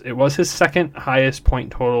minutes. It was his second highest point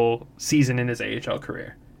total season in his AHL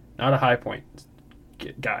career. Not a high point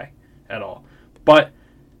guy at all. But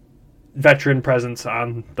veteran presence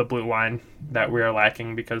on the blue line that we are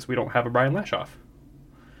lacking because we don't have a Brian Lashoff.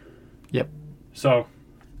 Yep. So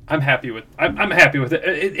I'm happy with it.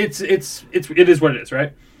 It is what it is,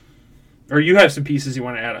 right? Or you have some pieces you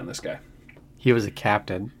want to add on this guy. He was a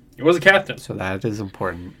captain. He was a captain. So that is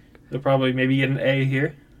important. They'll probably maybe get an A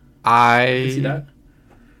here. I see that.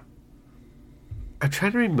 I'm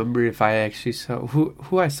trying to remember if I actually saw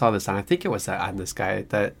who I saw this on. I think it was on this guy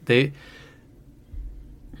that they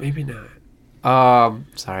maybe not.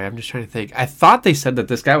 Sorry, I'm just trying to think. I thought they said that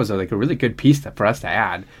this guy was a really good piece for us to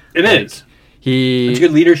add. It is. It's a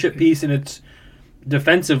good leadership piece, and it's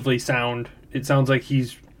defensively sound. It sounds like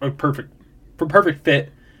he's a perfect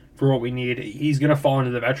fit for what we need. He's gonna fall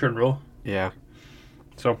into the veteran role. Yeah.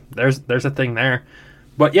 So there's a thing there,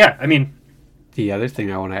 but yeah, I mean, the other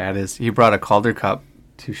thing I want to add is he brought a Calder Cup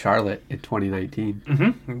to Charlotte in 2019.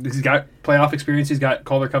 Mm-hmm. He's got playoff experience. He's got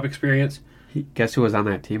Calder Cup experience. Guess who was on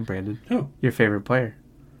that team, Brandon? Who? Your favorite player.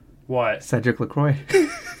 What? Cedric Lacroix.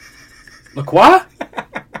 Lacroix?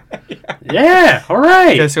 Yeah, all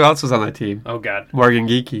right. Guess who else was on that team? Oh, God. Morgan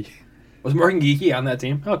Geekie. Was Morgan Geekie on that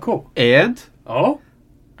team? Oh, cool. And? Oh?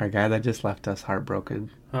 Our guy that just left us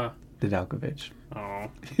heartbroken. Huh. Nedeljkovic.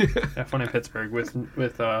 Oh. Have fun in Pittsburgh with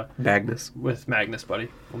Magnus. With Magnus, buddy.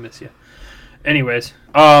 We'll miss you. Anyways,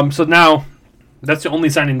 so now that's the only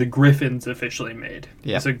signing the Griffins officially made.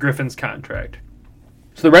 Yeah. It's a Griffins contract.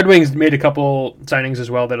 So the Red Wings made a couple signings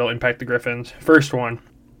as well that'll impact the Griffins. First one,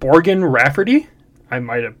 Borgen Rafferty. I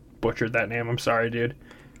might have butchered that name. I'm sorry, dude.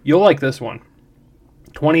 You'll like this one.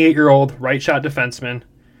 28-year-old right shot defenseman.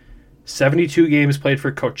 72 games played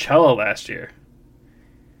for Coachella last year.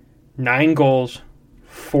 9 goals,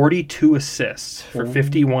 42 assists for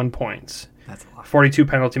 51 points. That's a lot. 42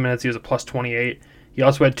 penalty minutes. He was a plus 28. He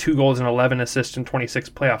also had 2 goals and 11 assists in 26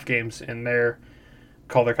 playoff games in their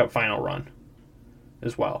Calder Cup final run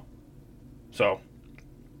as well. So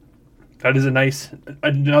that is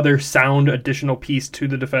another sound additional piece to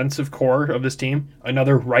the defensive core of this team.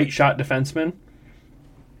 Another right shot defenseman.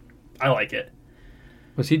 I like it.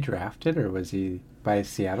 Was he drafted or was he by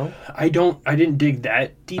Seattle? I didn't dig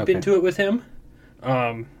that deep into it with him.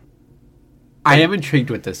 I am intrigued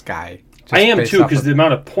with this guy. I am too, because the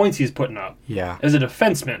amount of points he's putting up. Yeah. As a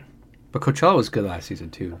defenseman. But Coachella was good last season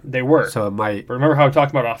too. They were. So it might. But remember how we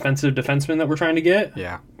talked about offensive defensemen that we're trying to get?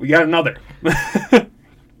 Yeah. We got another.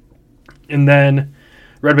 And then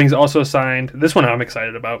Red Wings also signed, this one I'm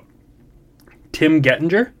excited about, Tim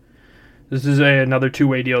Gettinger. This is another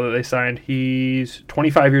two-way deal that they signed. He's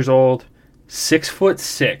 25 years old,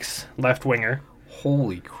 6'6", left winger.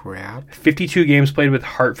 Holy crap. 52 games played with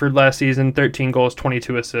Hartford last season, 13 goals,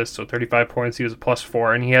 22 assists, so 35 points. He was a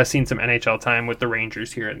 +4, and he has seen some NHL time with the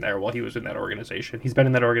Rangers here and there while he was in that organization. He's been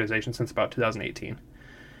in that organization since about 2018.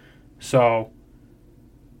 So,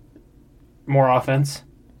 more offense.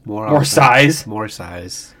 More size. More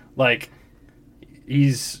size. Like,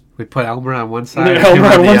 We put Elmer on one side, Elmer him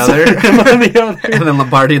on on the one other, side, him on the other. and then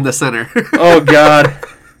Lombardi in the center. Oh, God.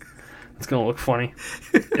 It's going to look funny.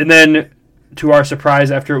 And then, to our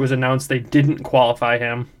surprise, after it was announced they didn't qualify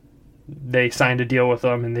him, they signed a deal with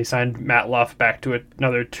him, and they signed Matt Luff back to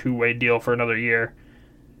another two-way deal for another year.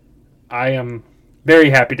 I am very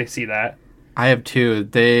happy to see that. I have too.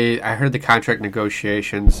 I heard the contract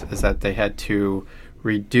negotiations is that they had to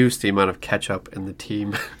reduce the amount of ketchup in the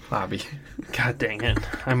team lobby. God dang it.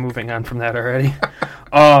 I'm moving on from that already.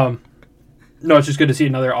 No, it's just good to see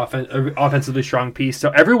another offensively strong piece. So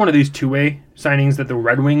every one of these two-way signings that the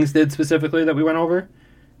Red Wings did specifically that we went over,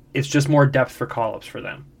 it's just more depth for call-ups for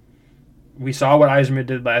them. We saw what Yzerman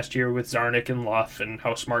did last year with Zarnik and Luff and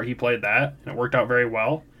how smart he played that, and it worked out very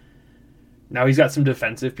well. Now he's got some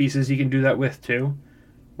defensive pieces he can do that with too,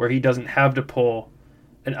 where he doesn't have to pull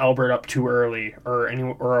an Albert up too early or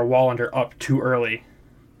a Wallander up too early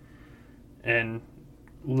and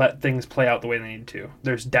let things play out the way they need to.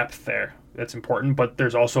 There's depth there that's important, but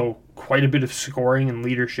there's also quite a bit of scoring and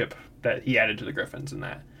leadership that he added to the Griffins in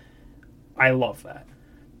that. I love that.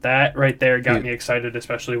 That right there got me excited,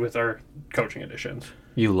 especially with our coaching additions.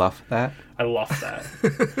 You love that? I love that.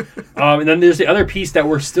 And then there's the other piece that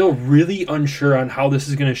we're still really unsure on how this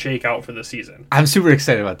is going to shake out for the season. I'm super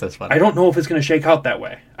excited about this one. I don't know if it's going to shake out that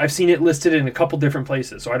way. I've seen it listed in a couple different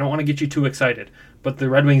places, so I don't want to get you too excited. But the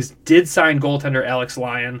Red Wings did sign goaltender Alex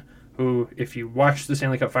Lyon, who, if you watched the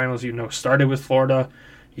Stanley Cup Finals, you know started with Florida.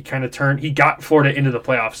 He got Florida into the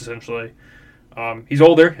playoffs, essentially. He's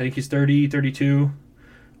older. I think he's 30, 32.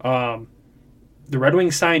 The Red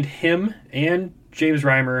Wings signed him and James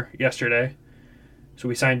Reimer yesterday. So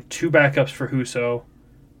we signed 2 backups for Husso.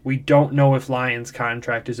 We don't know if Lyon's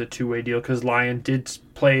contract is a two-way deal because Lyon did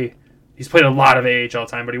play. He's played a lot of AHL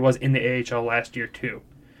time, but he was in the AHL last year too.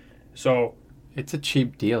 So it's a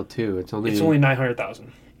cheap deal too. It's only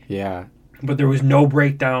 $900,000. Yeah. But there was no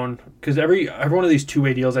breakdown because every one of these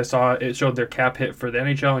two-way deals I saw, it showed their cap hit for the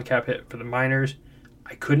NHL and cap hit for the minors.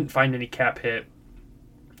 I couldn't find any cap hit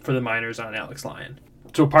for the minors on Alex Lyon.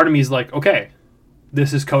 So part of me is like, okay,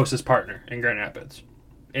 this is Costa's partner in Grand Rapids.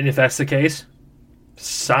 And if that's the case,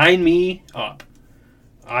 sign me up.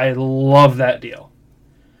 I love that deal.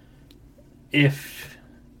 If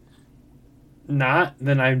not,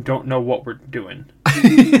 then I don't know what we're doing.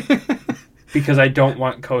 Because I don't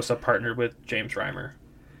want Costa partnered with James Reimer.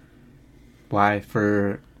 Why?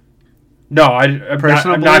 No, I'm not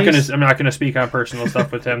going beliefs? I'm not going to speak on personal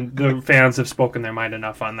stuff with him. The fans have spoken their mind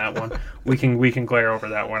enough on that one. We can glare over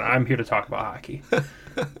that one. I'm here to talk about hockey.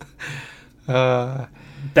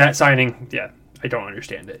 That signing, yeah, I don't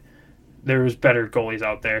understand it. There was better goalies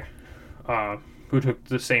out there who took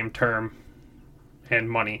the same term and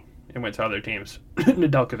money and went to other teams.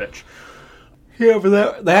 Nedeljkovic. Yeah,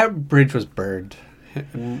 but that bridge was burned.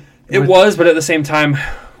 It was, but at the same time,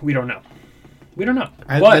 we don't know. We don't know.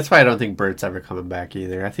 That's why I don't think Bert's ever coming back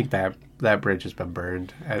either. I think that bridge has been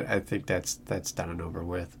burned. I think that's done and over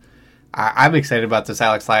with. I'm excited about this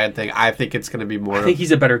Alex Lyon thing. I think it's going to be more. I think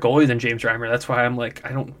he's a better goalie than James Reimer. That's why I'm like,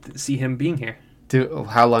 I don't see him being here.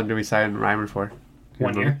 How long do we sign Reimer for?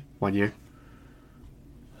 1 year. 1 year.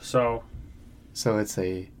 So it's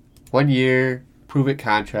a 1 year prove-it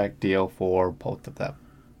contract deal for both of them.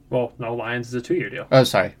 Well, no, Lions is a 2-year deal. Oh,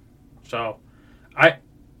 sorry. So, I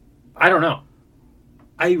don't know.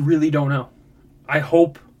 I really don't know. I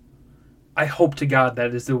hope to God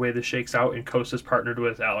that is the way this shakes out and Costa's partnered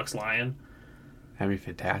with Alex Lyon. That'd be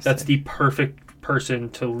fantastic. That's the perfect person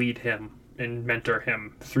to lead him and mentor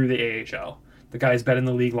him through the AHL. The guy's been in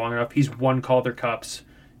the league long enough. He's won Calder Cups.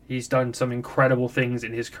 He's done some incredible things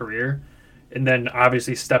in his career. And then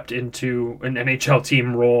obviously stepped into an NHL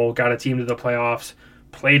team role, got a team to the playoffs,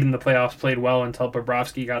 played in the playoffs, played well until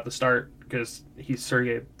Bobrovsky got the start because he's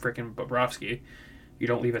Sergei freaking Bobrovsky. You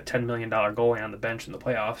don't leave a $10 million goalie on the bench in the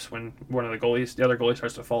playoffs when the other goalie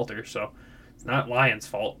starts to falter. So it's not Lyon's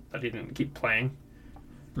fault that he didn't keep playing.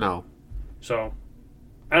 No. So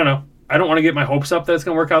I don't know. I don't want to get my hopes up that it's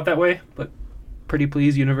going to work out that way, but pretty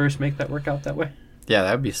please, universe, make that work out that way. Yeah,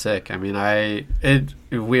 that'd be sick. I mean, what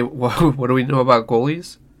do we know about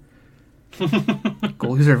goalies?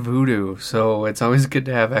 Goalies are voodoo, so it's always good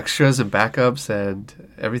to have extras and backups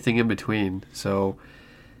and everything in between. So,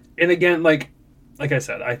 and again, like I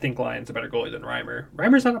said, I think Lyon's a better goalie than Reimer.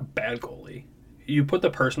 Reimer's not a bad goalie. You put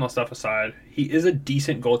the personal stuff aside, he is a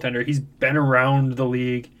decent goaltender. He's been around the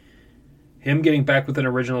league. Him getting back with an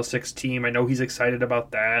original 6 team, I know he's excited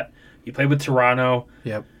about that. He played with Toronto.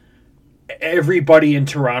 Yep. Everybody in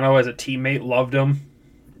Toronto as a teammate loved him.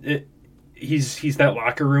 he's that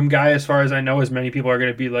locker room guy, as far as I know. As many people are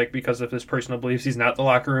going to be like, because of his personal beliefs, he's not the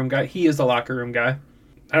locker room guy. He is the locker room guy.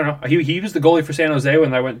 I don't know. He was the goalie for San Jose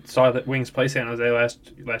when I saw the Wings play San Jose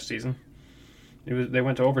last season. They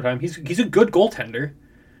went to overtime. He's a good goaltender.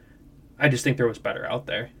 I just think there was better out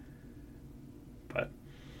there. But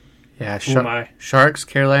Yeah, who am I? Sharks,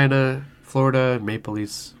 Carolina, Florida, Maple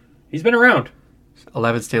Leafs. He's been around.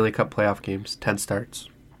 11 Stanley Cup playoff games, 10 starts.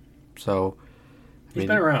 So, He's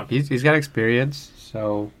been around. He's got experience,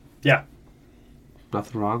 so Yeah.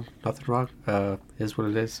 nothing wrong. Is what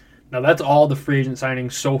it is. Now that's all the free agent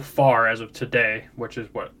signings so far as of today, which is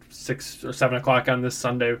 6 or 7 o'clock on this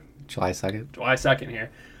Sunday, July 2nd. July 2nd here.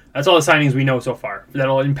 That's all the signings we know so far.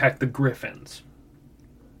 That'll impact the Griffins.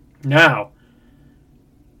 Now,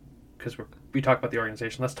 because we talked about the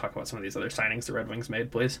organization, let's talk about some of these other signings the Red Wings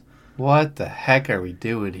made, please. What the heck are we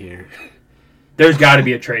doing here? There's got to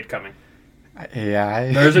be a trade coming.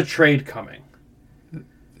 Yeah. There's a trade coming.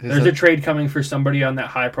 There's a trade coming for somebody on that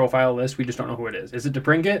high-profile list. We just don't know who it is. Is it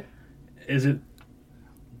DeBrincat? Is it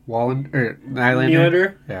Nylander?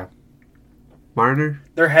 Nylander? Yeah. Marner?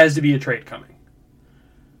 There has to be a trade coming.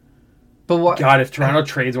 But what? God, if Toronto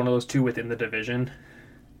trades one of those two within the division.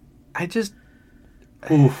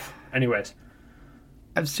 Oof. Anyways.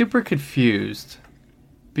 I'm super confused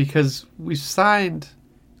because we signed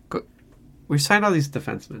all these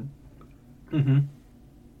defensemen. Mm-hmm.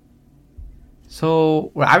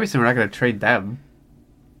 So, obviously we're not going to trade them.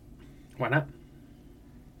 Why not?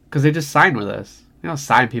 Because they just signed with us. We don't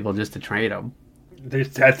sign people just to trade them.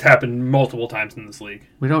 That's happened multiple times in this league.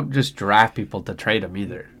 We don't just draft people to trade them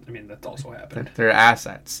either. I mean, that's also happened. They're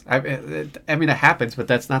assets. I mean, it happens, but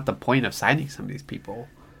that's not the point of signing some of these people.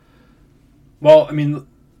 Well, I mean,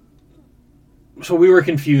 so we were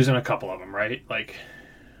confused on a couple of them, right? Like,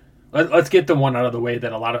 let's get the one out of the way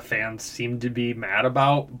that a lot of fans seem to be mad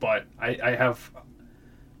about, but I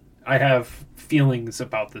have feelings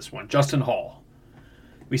about this one. Justin Hall.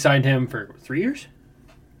 We signed him for 3 years?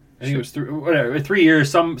 I think it was 3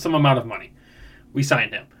 years, some amount of money. We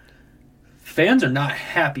signed him. Fans are not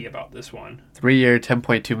happy about this one. 3-year,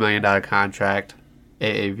 $10.2 million contract,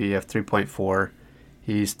 AAV of 3.4.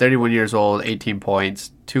 He's 31 years old, 18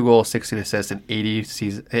 points, 2 goals, 16 assists, and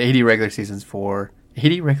 80 regular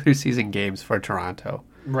season games for Toronto.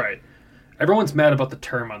 Right. Everyone's mad about the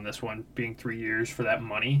term on this one being 3 years for that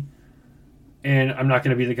money. And I'm not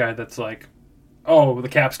going to be the guy that's like, oh, the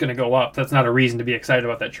cap's going to go up. That's not a reason to be excited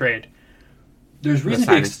about that trade. There's reason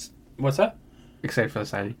to be what's that? Excited for the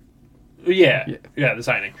signing. Yeah, the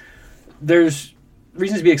signing. There's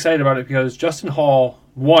reasons to be excited about it because Justin Hall,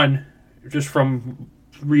 one, just from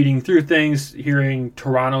reading through things, hearing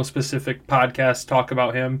Toronto-specific podcasts talk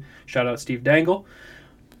about him, shout out Steve Dangle,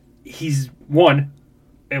 he's, one,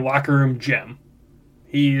 a locker room gem.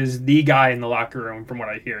 He is the guy in the locker room from what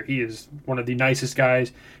I hear. He is one of the nicest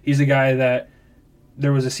guys. He's a guy that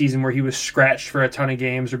there was a season where he was scratched for a ton of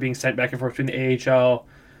games or being sent back and forth between the AHL,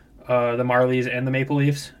 the Marlies, and the Maple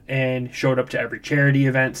Leafs, and showed up to every charity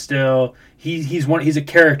event still. He's a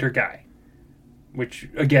character guy, which,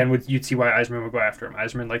 again, you'd see why Yzerman would go after him.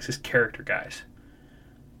 Yzerman likes his character guys.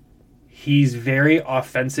 He's very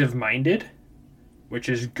offensive-minded, which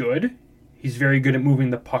is good. He's very good at moving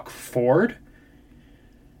the puck forward.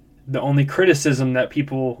 The only criticism that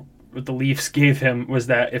people with the Leafs gave him was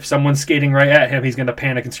that if someone's skating right at him, he's going to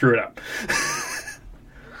panic and screw it up.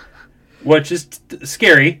 Which is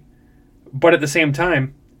scary, but at the same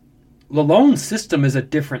time, Lalonde's system is a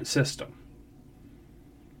different system.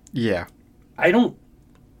 Yeah. I don't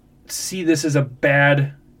see this as a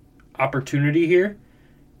bad opportunity here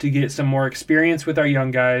to get some more experience with our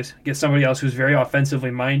young guys, get somebody else who's very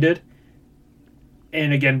offensively minded,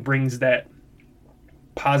 and again brings that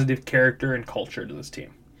positive character and culture to this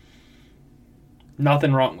team.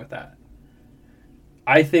 Nothing wrong with that.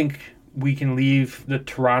 I think we can leave the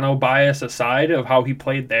Toronto bias aside of how he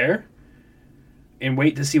played there and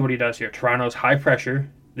wait to see what he does here. Toronto's high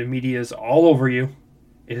pressure. The media is all over you.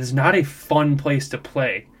 It is not a fun place to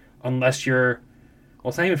play unless you're... Well,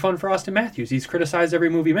 it's not even fun for Austin Matthews. He's criticized every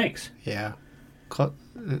move he makes. Yeah.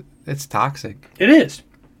 It's toxic. It is.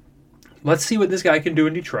 Let's see what this guy can do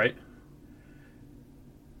in Detroit.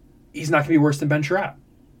 He's not going to be worse than Ben Sherratt.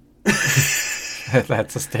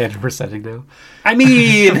 That's a standard we're setting now. I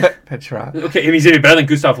mean... Ben Sherratt. Okay, he's going to be better than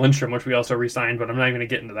Gustav Lindstrom, which we also re-signed, but I'm not even going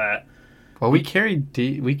to get into that. Well, we carried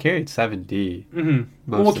 7D.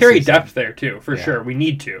 Mm-hmm. Well, we'll carry depth there, too, for sure. We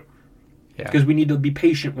need to. Yeah. Because we need to be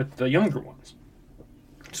patient with the younger ones.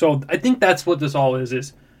 So I think that's what this all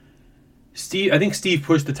is Steve. I think Steve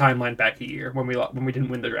pushed the timeline back a year when we didn't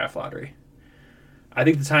win the draft lottery. I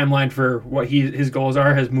think the timeline for what his goals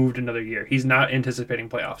are has moved another year. He's not anticipating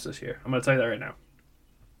playoffs this year. I'm going to tell you that right now.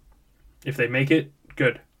 If they make it,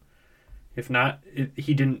 good. If not,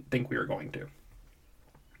 he didn't think we were going to.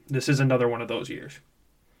 This is another one of those years.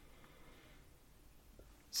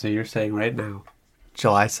 So you're saying right now,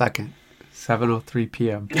 July 2nd, 7:03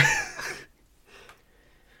 p.m.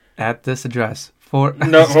 at this address for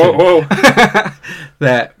No, whoa.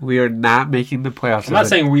 that we are not making the playoffs. I'm not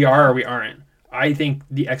saying we are or we aren't. I think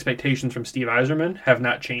the expectations from Steve Yzerman have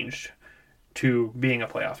not changed to being a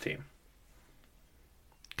playoff team.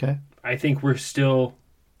 Okay. I think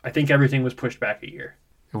everything was pushed back a year.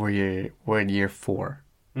 And we're in year 4.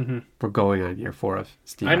 Mm-hmm. We're going on year 4 of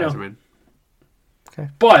Steve I know. Yzerman. Okay.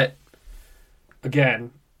 But,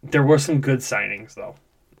 again, there were some good signings, though.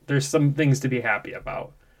 There's some things to be happy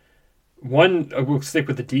about. One, we'll stick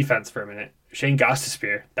with the defense for a minute. Shane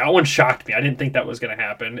Gostisbehere. That one shocked me. I didn't think that was going to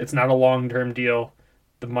happen. It's not a long-term deal.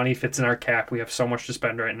 The money fits in our cap. We have so much to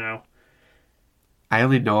spend right now. I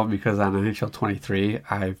only know him because on NHL 23,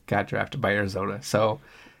 I got drafted by Arizona. So,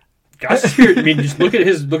 Gostisbehere, I mean, just look at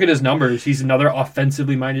his numbers. He's another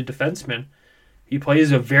offensively minded defenseman. He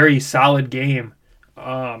plays a very solid game.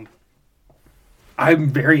 I'm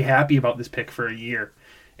very happy about this pick for a year.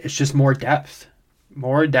 It's just more depth.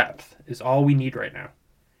 More depth is all we need right now.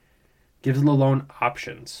 Gives Lalone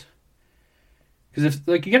options. Because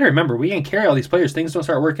you got to remember, we can carry all these players. Things don't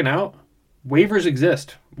start working out. Waivers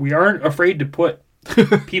exist. We aren't afraid to put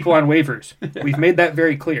people on waivers. We've made that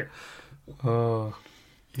very clear. oh,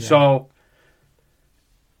 yeah. So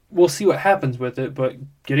we'll see what happens with it. But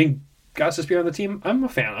getting Gostisbehere on the team, I'm a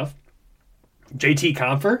fan of. JT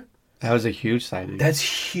Compher, That was a huge signing. that's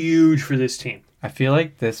huge for this team. I feel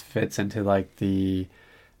like this fits into like the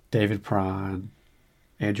David Perron,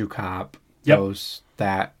 Andrew Kopp, Yep. those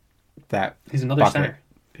that He's another bucket. center,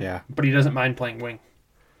 Yeah. but he doesn't mind playing wing.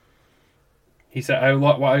 He said, I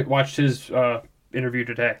watched his interview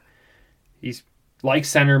today. He's like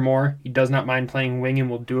center more. He does not mind playing wing and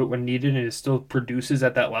will do it when needed, and it still produces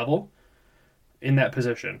at that level in that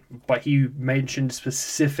position. But he mentioned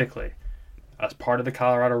specifically, as part of the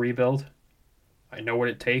Colorado rebuild, I know what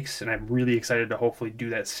it takes, and I'm really excited to hopefully do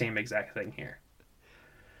that same exact thing here.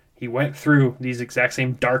 He went through these exact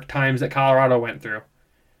same dark times that Colorado went through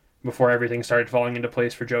before everything started falling into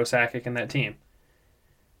place for Joe Sakic and that team.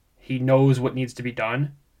 He knows what needs to be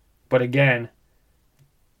done, but again,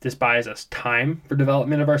 this buys us time for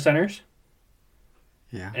development of our centers,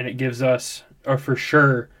 Yeah. and it gives us, or for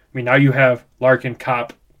sure, I mean, now you have Larkin,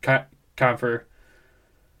 Kopp, Compher,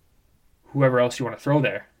 whoever else you want to throw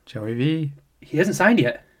there. Joey V. He hasn't signed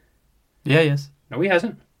yet. Yeah, yes. No, he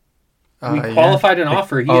hasn't. We Yeah. qualified an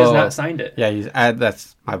offer. He has not signed it. Yeah,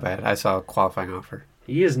 that's my bad. I saw a qualifying offer.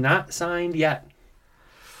 He is not signed yet.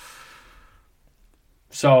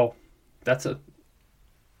 So,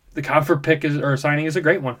 the Compher pick signing is a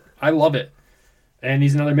great one. I love it. And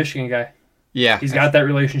he's another Michigan guy. Yeah. He's got that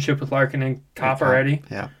relationship with Larkin and Kopp already.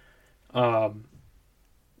 Yeah.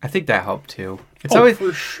 I think that helped too. It's always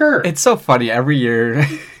for sure. It's so funny every year.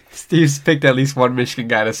 Steve's picked at least one Michigan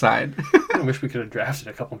guy to sign. I wish we could have drafted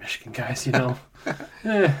a couple Michigan guys,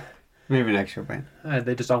 Maybe next year, man.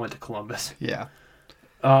 They just all went to Columbus. Yeah.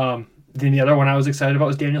 Then the other one I was excited about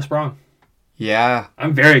was Daniel Sprong. Yeah.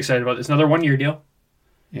 I'm very excited about this. Another 1-year deal.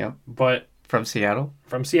 Yep. But From Seattle.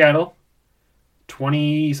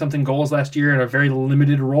 20-something goals last year and a very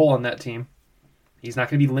limited role on that team. He's not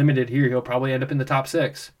going to be limited here. He'll probably end up in the top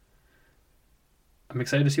 6. I'm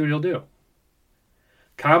excited to see what he'll do.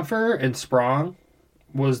 Compher and Sprong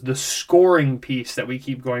was the scoring piece that we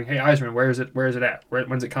keep going, hey, Yzerman, where is it at?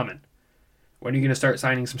 When's it coming? When are you going to start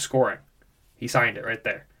signing some scoring? He signed it right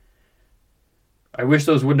there. I wish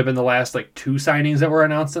those wouldn't have been the last 2 signings that were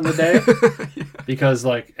announced in the day. Yeah. Because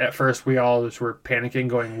at first we all just were panicking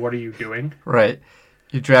going, what are you doing? Right.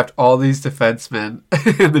 You draft all these defensemen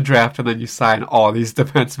in the draft and then you sign all these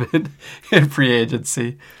defensemen in free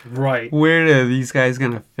agency. Right. Where are these guys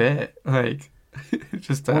going to fit?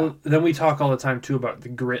 Just Well, then we talk all the time too about the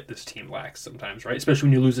grit this team lacks sometimes, right? Especially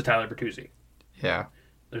when you lose to Tyler Bertuzzi. Yeah.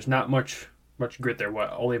 There's not much grit there.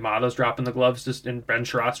 What, Ole Mata's dropping the gloves and Ben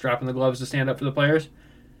Sherratt's dropping the gloves to stand up for the players?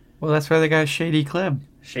 Well, that's why they got Shady Clem.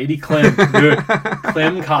 Shady Clem, dude.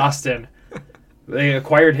 Clem Costin. They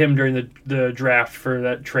acquired him during the draft for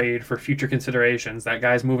that trade for future considerations. That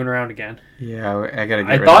guy's moving around again. Yeah, I got to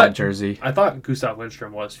get rid of that jersey. I thought Gustav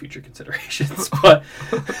Lindstrom was future considerations, but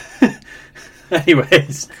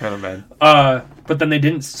anyways. Kind of bad. But then they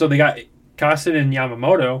didn't, so they got Costin and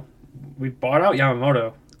Yamamoto. We bought out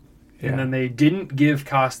Yamamoto, and then they didn't give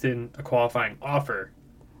Costin a qualifying offer.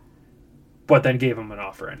 but then gave him an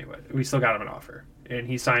offer anyway. We still got him an offer, and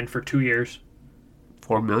he signed for 2 years.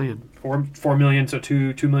 $4 million. $4 million, so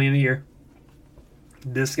 $2 million a year.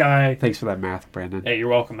 This guy. Thanks for that math, Brandon. Hey, you're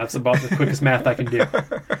welcome. That's about the quickest math I can do.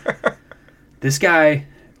 This guy,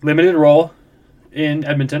 limited role in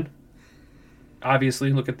Edmonton.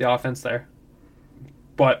 Obviously, look at the offense there.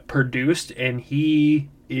 But produced, and he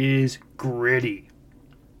is gritty.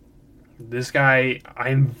 This guy,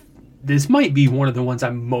 this might be one of the ones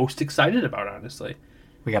I'm most excited about, honestly.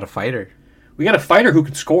 We got a fighter. We got a fighter who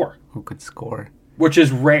can score. Who could score? Which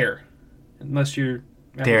is rare. Unless you're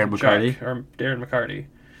Darren McCarty. Or Darren McCarty.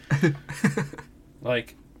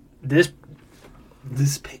 Like, this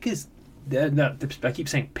pick is... I keep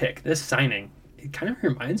saying pick. This signing, it kind of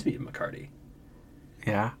reminds me of McCarty.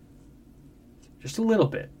 Yeah. Just a little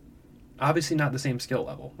bit. Obviously not the same skill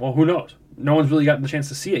level. Well, who knows? No one's really gotten the chance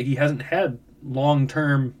to see it. He hasn't had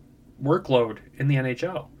long-term workload in the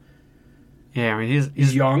NHL. Yeah, I mean,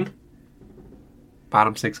 He's young.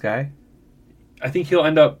 Bottom six guy. I think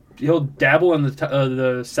he'll dabble in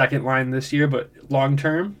the second line this year, but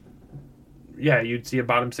long-term, yeah, you'd see a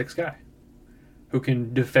bottom six guy who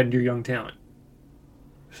can defend your young talent.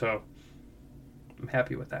 So, I'm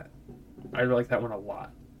happy with that. I like that one a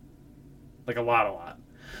lot. Like a lot.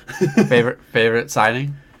 Favorite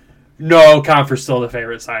signing? No, Confer's still the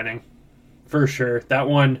favorite signing. For sure. That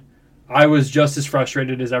one, I was just as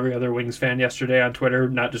frustrated as every other Wings fan yesterday on Twitter.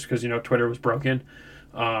 Not just because, Twitter was broken,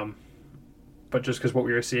 but just because what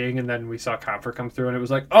we were seeing. And then we saw Confer come through and it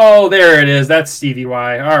was like, oh, there it is. That's Stevie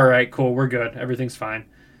Y. All right, cool. We're good. Everything's fine.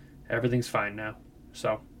 Everything's fine now.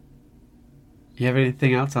 So. You have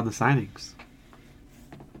anything else on the signings?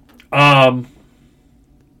 A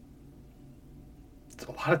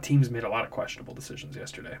lot of teams made a lot of questionable decisions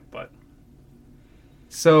yesterday, but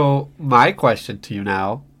so my question to you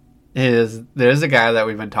now is: there's a guy that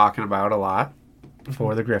we've been talking about a lot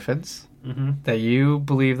for the Griffins that you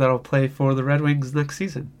believe that'll play for the Red Wings next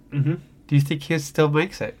season. Mm-hmm. Do you think he still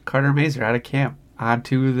makes it? Carter Mazur out of camp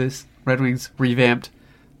onto this Red Wings revamped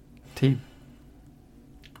team.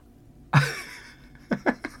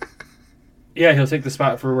 Yeah, he'll take the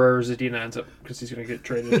spot for where Zadina ends up because he's going to get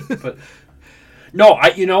traded. But no,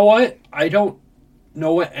 you know what? I don't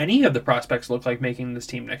know what any of the prospects look like making this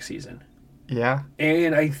team next season. Yeah.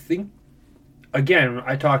 And I think, again,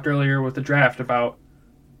 I talked earlier with the draft about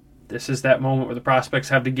this is that moment where the prospects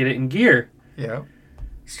have to get it in gear. Yeah.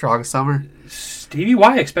 Strong summer. Stevie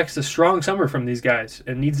Y expects a strong summer from these guys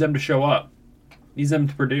and needs them to show up, needs them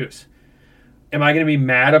to produce. Am I going to be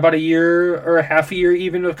mad about a year or a half a year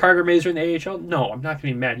even with Carter Mazur in the AHL? No, I'm not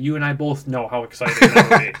going to be mad. You and I both know how excited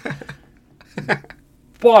that would be.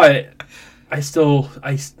 But I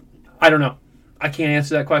don't know. I can't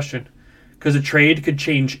answer that question because a trade could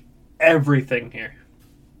change everything here.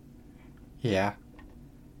 Yeah.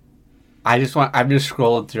 I'm just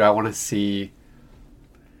scrolling through. I want to see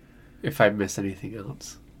if I miss anything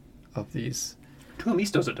else of these.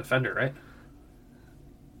 Tuomisto's a defender, right?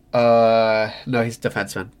 No, he's a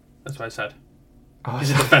defenseman. That's what I said. Oh.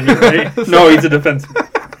 He's a defender, right? No, he's a defenseman.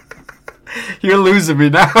 You're losing me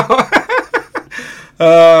now.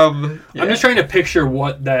 Yeah. I'm just trying to picture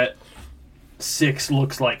what that 6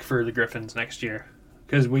 looks like for the Griffins next year.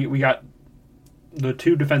 Because we got the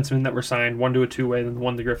 2 defensemen that were signed, one to a 2-way, and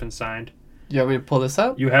one the Griffins signed. You want me to pull this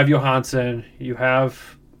up? You have Johansson. You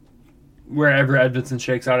have wherever Edmondson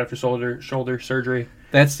shakes out after shoulder surgery.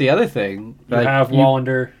 That's the other thing. You have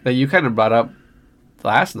Wallander. That you kind of brought up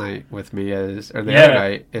last night with me, other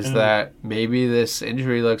night, that maybe this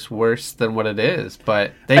injury looks worse than what it is.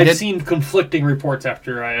 But I've seen conflicting reports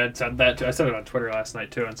after I had said that too. I said it on Twitter last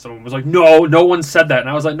night too, and someone was like, no one said that. And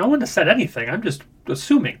I was like, no one has said anything. I'm just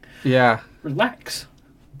assuming. Yeah. Relax.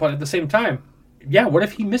 But at the same time, yeah, what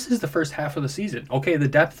if he misses the first half of the season? Okay, the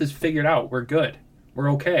depth is figured out. We're good.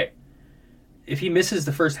 We're okay. If he misses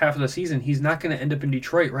the first half of the season, he's not going to end up in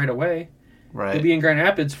Detroit right away. Right. He'll be in Grand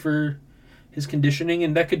Rapids for his conditioning,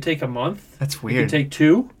 and that could take a month. That's weird. It could take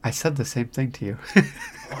 2. I said the same thing to you.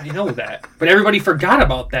 Well, you know that. But everybody forgot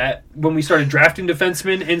about that when we started drafting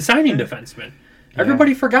defensemen and signing defensemen.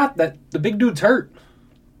 Everybody forgot that the big dude's hurt.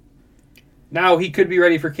 Now he could be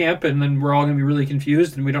ready for camp, and then we're all going to be really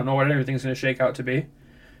confused, and we don't know what everything's going to shake out to be.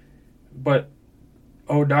 But,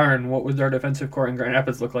 oh darn, what would our defensive core in Grand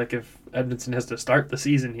Rapids look like if Edmondson has to start the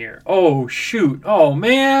season here? Oh, shoot. Oh,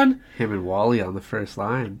 man. Him and Wally on the first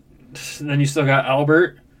line. And then you still got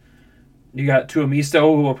Albert. You got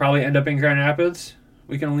Tuomisto, who will probably end up in Grand Rapids.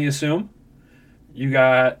 We can only assume.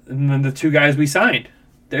 And then the 2 guys we signed.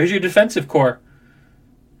 There's your defensive core.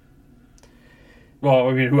 Well,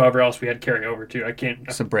 I mean, whoever else we had carry over, too. I can't...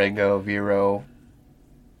 Sabrango, Vero.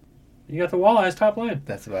 You got the Walleyes top line.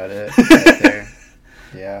 That's about it right there.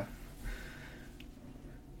 Yeah.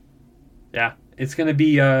 Yeah, it's gonna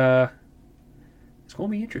be interesting.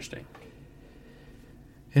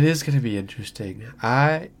 It is going to be interesting.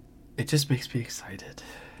 It just makes me excited.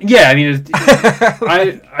 Yeah, I mean,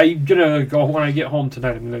 I'm gonna go when I get home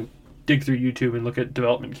tonight. I'm gonna dig through YouTube and look at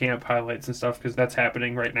development camp highlights and stuff because that's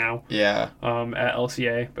happening right now. Yeah. At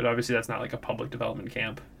LCA, but obviously that's not like a public development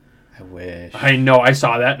camp. I wish. I know. I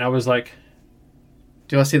saw that and I was like,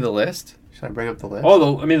 "Do you want to see the list? Should I bring up the list?"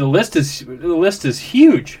 Oh, the list is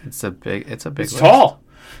huge. It's a big It's list. tall.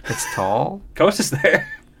 It's tall. Ghost is there.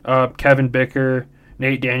 Kevin Bicker,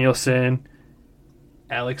 Nate Danielson,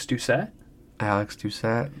 Alex Doucette,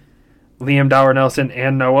 Liam Dower Nelson,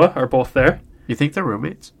 and Noah are both there. You think they're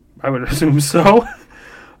roommates? I would assume so.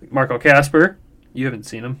 Marco Casper. You haven't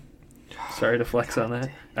seen him. Sorry to flex on that.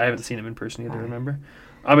 I haven't seen him in person either, remember?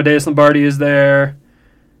 Amadeus Lombardi is there.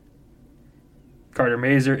 Carter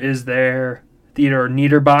Mazer is there. Theodore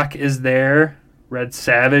Niederbach is there. Red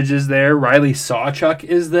Savage is there. Riley Sawchuk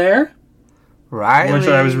is there. Riley. Which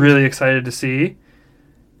I was really excited to see.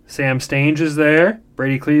 Sam Stange is there.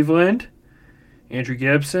 Brady Cleveland. Andrew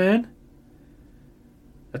Gibson.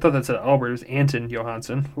 I thought that said Albert. It was Anton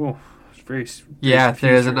Johansson. Oh, it's very. Yeah,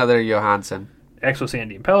 there's another Johansson. Axel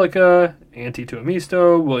Sandy and Pellica. Antti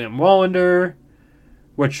Tuomisto. William Wallander.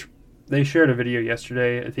 Which they shared a video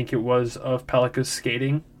yesterday. I think it was of Pellica's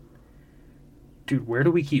skating. Dude, where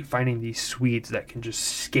do we keep finding these Swedes that can just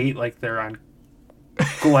skate like they're on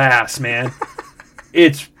glass, man?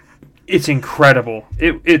 It's incredible.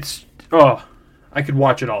 I could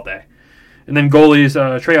watch it all day. And then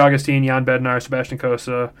goalies, Trey Augustine, Jan Bednar, Sebastian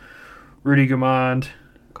Kosa, Rudy Gumond,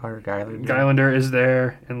 Carter Geilander is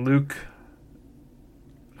there, and Luke.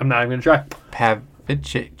 I'm not even going to try.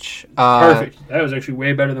 Pavicic. Perfect. That was actually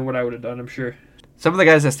way better than what I would have done, I'm sure. Some of the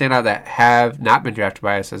guys that stand out that have not been drafted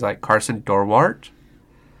by us is like Carson Dorwart.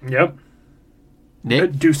 Yep.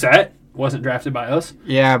 Nick Doucette wasn't drafted by us.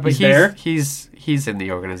 Yeah, but he's there. He's in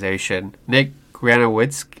the organization. Nick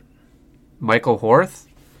Granowitz, Michael Horth.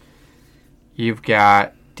 You've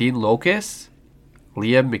got Dean Locus,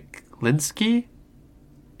 Leah McLinsky,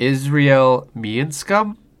 Israel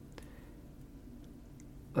Mianskum.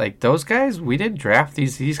 Like, those guys, we didn't draft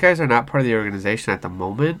these. These guys are not part of the organization at the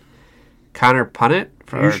moment. Connor Punnett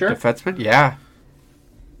for our defenseman. Yeah.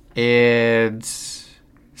 And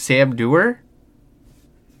Sam Dewar.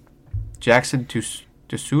 Jackson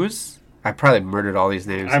Dessous. I probably murdered all these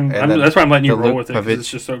names. That's why I'm letting you roll with it, because it's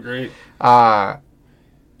just so great.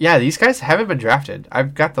 Yeah, these guys haven't been drafted.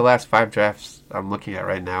 I've got the last 5 drafts I'm looking at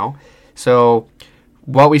right now. So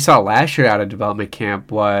what we saw last year out of development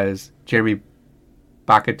camp was Jeremy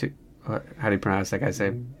Bakatu. How do you pronounce that guy's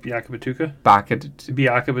name? Biaka Batuka?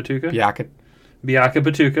 Biaka Batuka? Biaka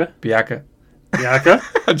Batuka? Biaka. Biaka?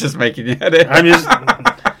 I'm just making you edit. I'm just...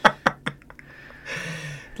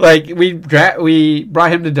 Like, we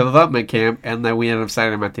brought him to development camp, and then we ended up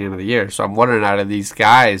signing him at the end of the year. So I'm wondering, out of these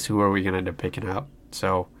guys, who are we going to end up picking up?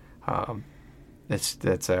 So that's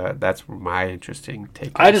my interesting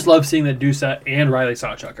take. I just love seeing that Doucette and Riley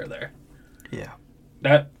Sawchuk are there. Yeah.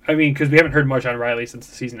 Because we haven't heard much on Riley since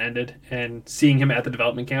the season ended, and seeing him at the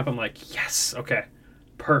development camp, I'm like, yes, okay,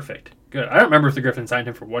 perfect, good. I don't remember if the Griffins signed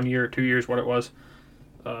him for 1 year or 2 years, what it was,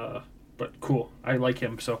 but cool. I like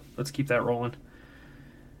him, so let's keep that rolling.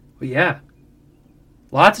 But yeah,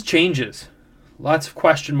 lots of changes, lots of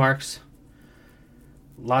question marks,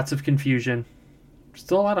 lots of confusion,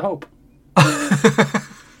 still a lot of hope.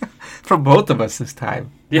 From both of us this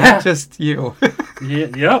time. Yeah. Not just you.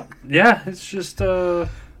 Yeah, it's just, I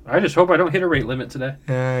just hope I don't hit a rate limit today.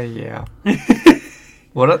 Yeah.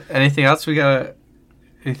 Anything else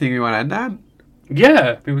anything you want to end on?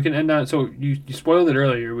 Yeah, I mean, we can end on, so you spoiled it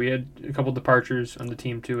earlier. We had a couple departures on the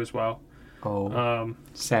team too as well. Oh,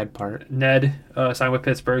 sad part. Ned signed with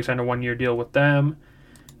Pittsburgh, signed a 1-year deal with them.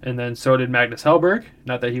 And then so did Magnus Hellberg.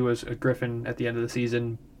 Not that he was a Griffin at the end of the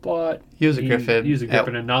season, but he was a Griffin. He was a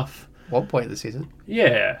Griffin enough. One point in the season.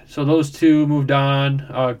 Yeah. So those two moved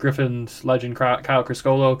on. Griffin's legend Kyle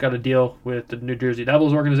Criscolo got a deal with the New Jersey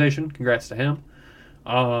Devils organization. Congrats to him.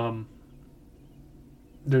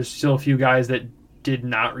 There's still a few guys that did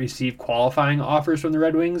not receive qualifying offers from the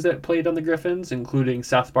Red Wings that played on the Griffins, including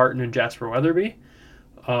Seth Barton and Jasper Weatherby.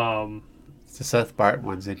 The Seth Barton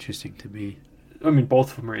one's interesting to me. I mean, both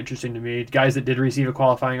of them are interesting to me. Guys that did receive a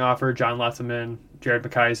qualifying offer, John Letherman, Jared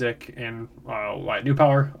McIsaac, and Wyatt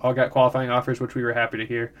Newpower all got qualifying offers, which we were happy to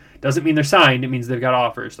hear. Doesn't mean they're signed. It means they've got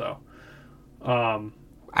offers, though.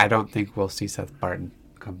 I don't think we'll see Seth Barton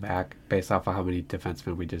come back based off of how many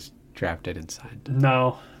defensemen we just drafted and signed.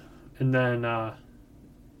 No. And then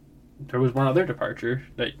there was one other departure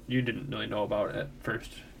that you didn't really know about at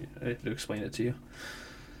first. I had to explain it to you.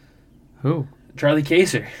 Who? Charlie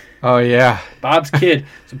Kaser. Oh, yeah. Bob's kid.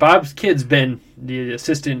 So Bob's kid's been the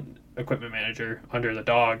assistant equipment manager under the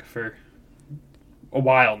dog for a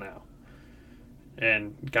while now.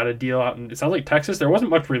 And got a deal out in, it sounds like Texas. There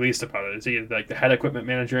wasn't much released about it. Is he like the head equipment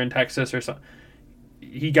manager in Texas or something?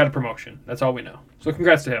 He got a promotion. That's all we know. So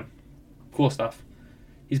congrats to him. Cool stuff.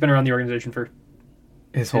 He's been around the organization for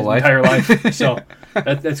His whole life. entire life. So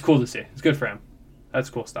that's cool to see. It's good for him. That's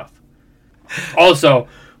cool stuff. Also,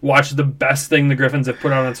 watch the best thing the Griffins have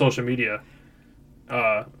put out on social media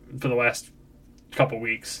for the last couple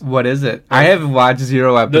weeks. What is it? I have watched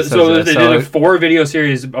 0 episodes. So they did a 4-video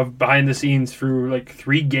series of behind the scenes through like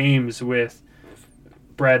 3 games with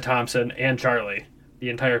Brad Thompson and Charlie the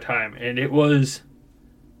entire time, and it was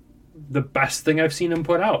the best thing I've seen him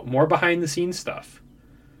put out. More behind the scenes stuff.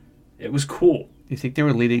 It was cool. Do you think they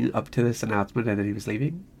were leading up to this announcement and that he was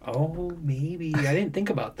leaving? Oh, maybe. I didn't think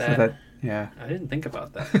about that. Yeah. I didn't think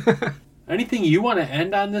about that. Anything you want to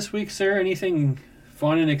end on this week, sir? Anything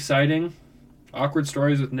fun and exciting? Awkward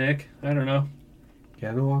stories with Nick? I don't know.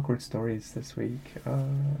 Yeah, no awkward stories this week.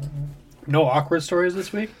 No awkward stories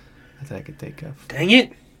this week? That I could think of. Dang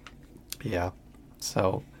it. Yeah.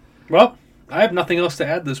 So. Well, I have nothing else to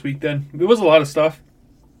add this week then. It was a lot of stuff.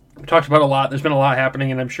 We talked about a lot. There's been a lot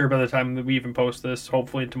happening, and I'm sure by the time that we even post this,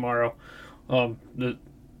 hopefully tomorrow, it'll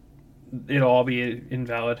all be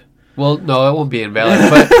invalid. Well, no, it won't be invalid.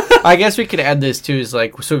 But I guess we could add this too. Is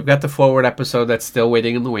like, so we've got the forward episode that's still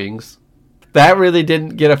waiting in the wings. That really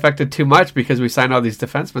didn't get affected too much because we signed all these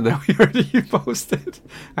defensemen that we already posted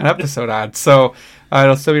an episode on. So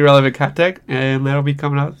it'll still be relevant content, and that'll be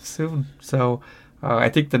coming out soon. So I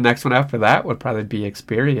think the next one after that would probably be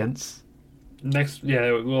Experience. Next,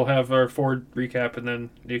 yeah, we'll have our forward recap and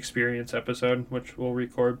then the Experience episode, which we'll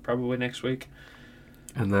record probably next week.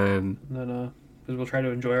 And then because we'll try to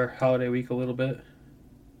enjoy our holiday week a little bit.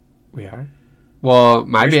 We are? Well,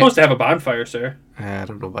 You're supposed to have a bonfire, sir. I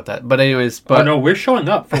don't know about that. But anyways. Oh, no, we're showing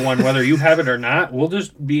up for one, whether you have it or not. We'll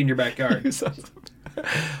just be in your backyard.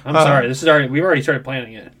 I'm sorry. We've already started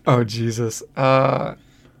planning it. Oh, Jesus. I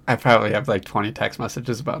probably have like 20 text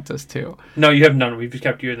messages about this, too. No, you have none. We've just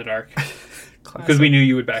kept you in the dark. Because we knew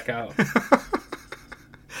you would back out.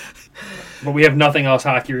 But we have nothing else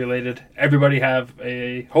hockey related. Everybody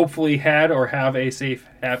hopefully had or have a safe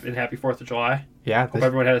and happy 4th of July. Yeah. Hope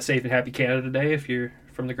everyone had a safe and happy Canada Day if you're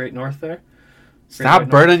from the Great North there. Stop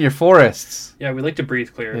burning your forests. Yeah, we like to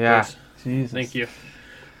breathe clear. Yeah. Jesus. Thank you.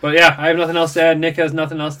 But yeah, I have nothing else to add. Nick has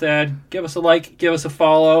nothing else to add. Give us a like. Give us a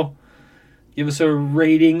follow. Give us a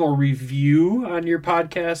rating or review on your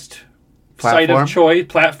podcast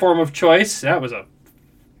platform of choice. That was a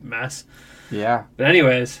mess. Yeah. But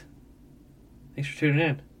anyways, thanks for tuning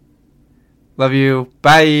in. Love you.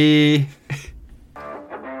 Bye.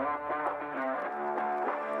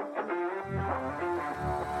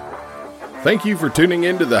 Thank you for tuning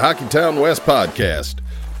in to the Hockeytown West podcast.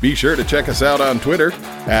 Be sure to check us out on Twitter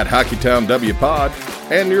at HockeytownWPod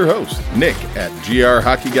and your host, Nick at GR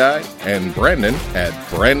Hockey Guy and Brandon at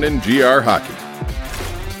Brandon GR Hockey.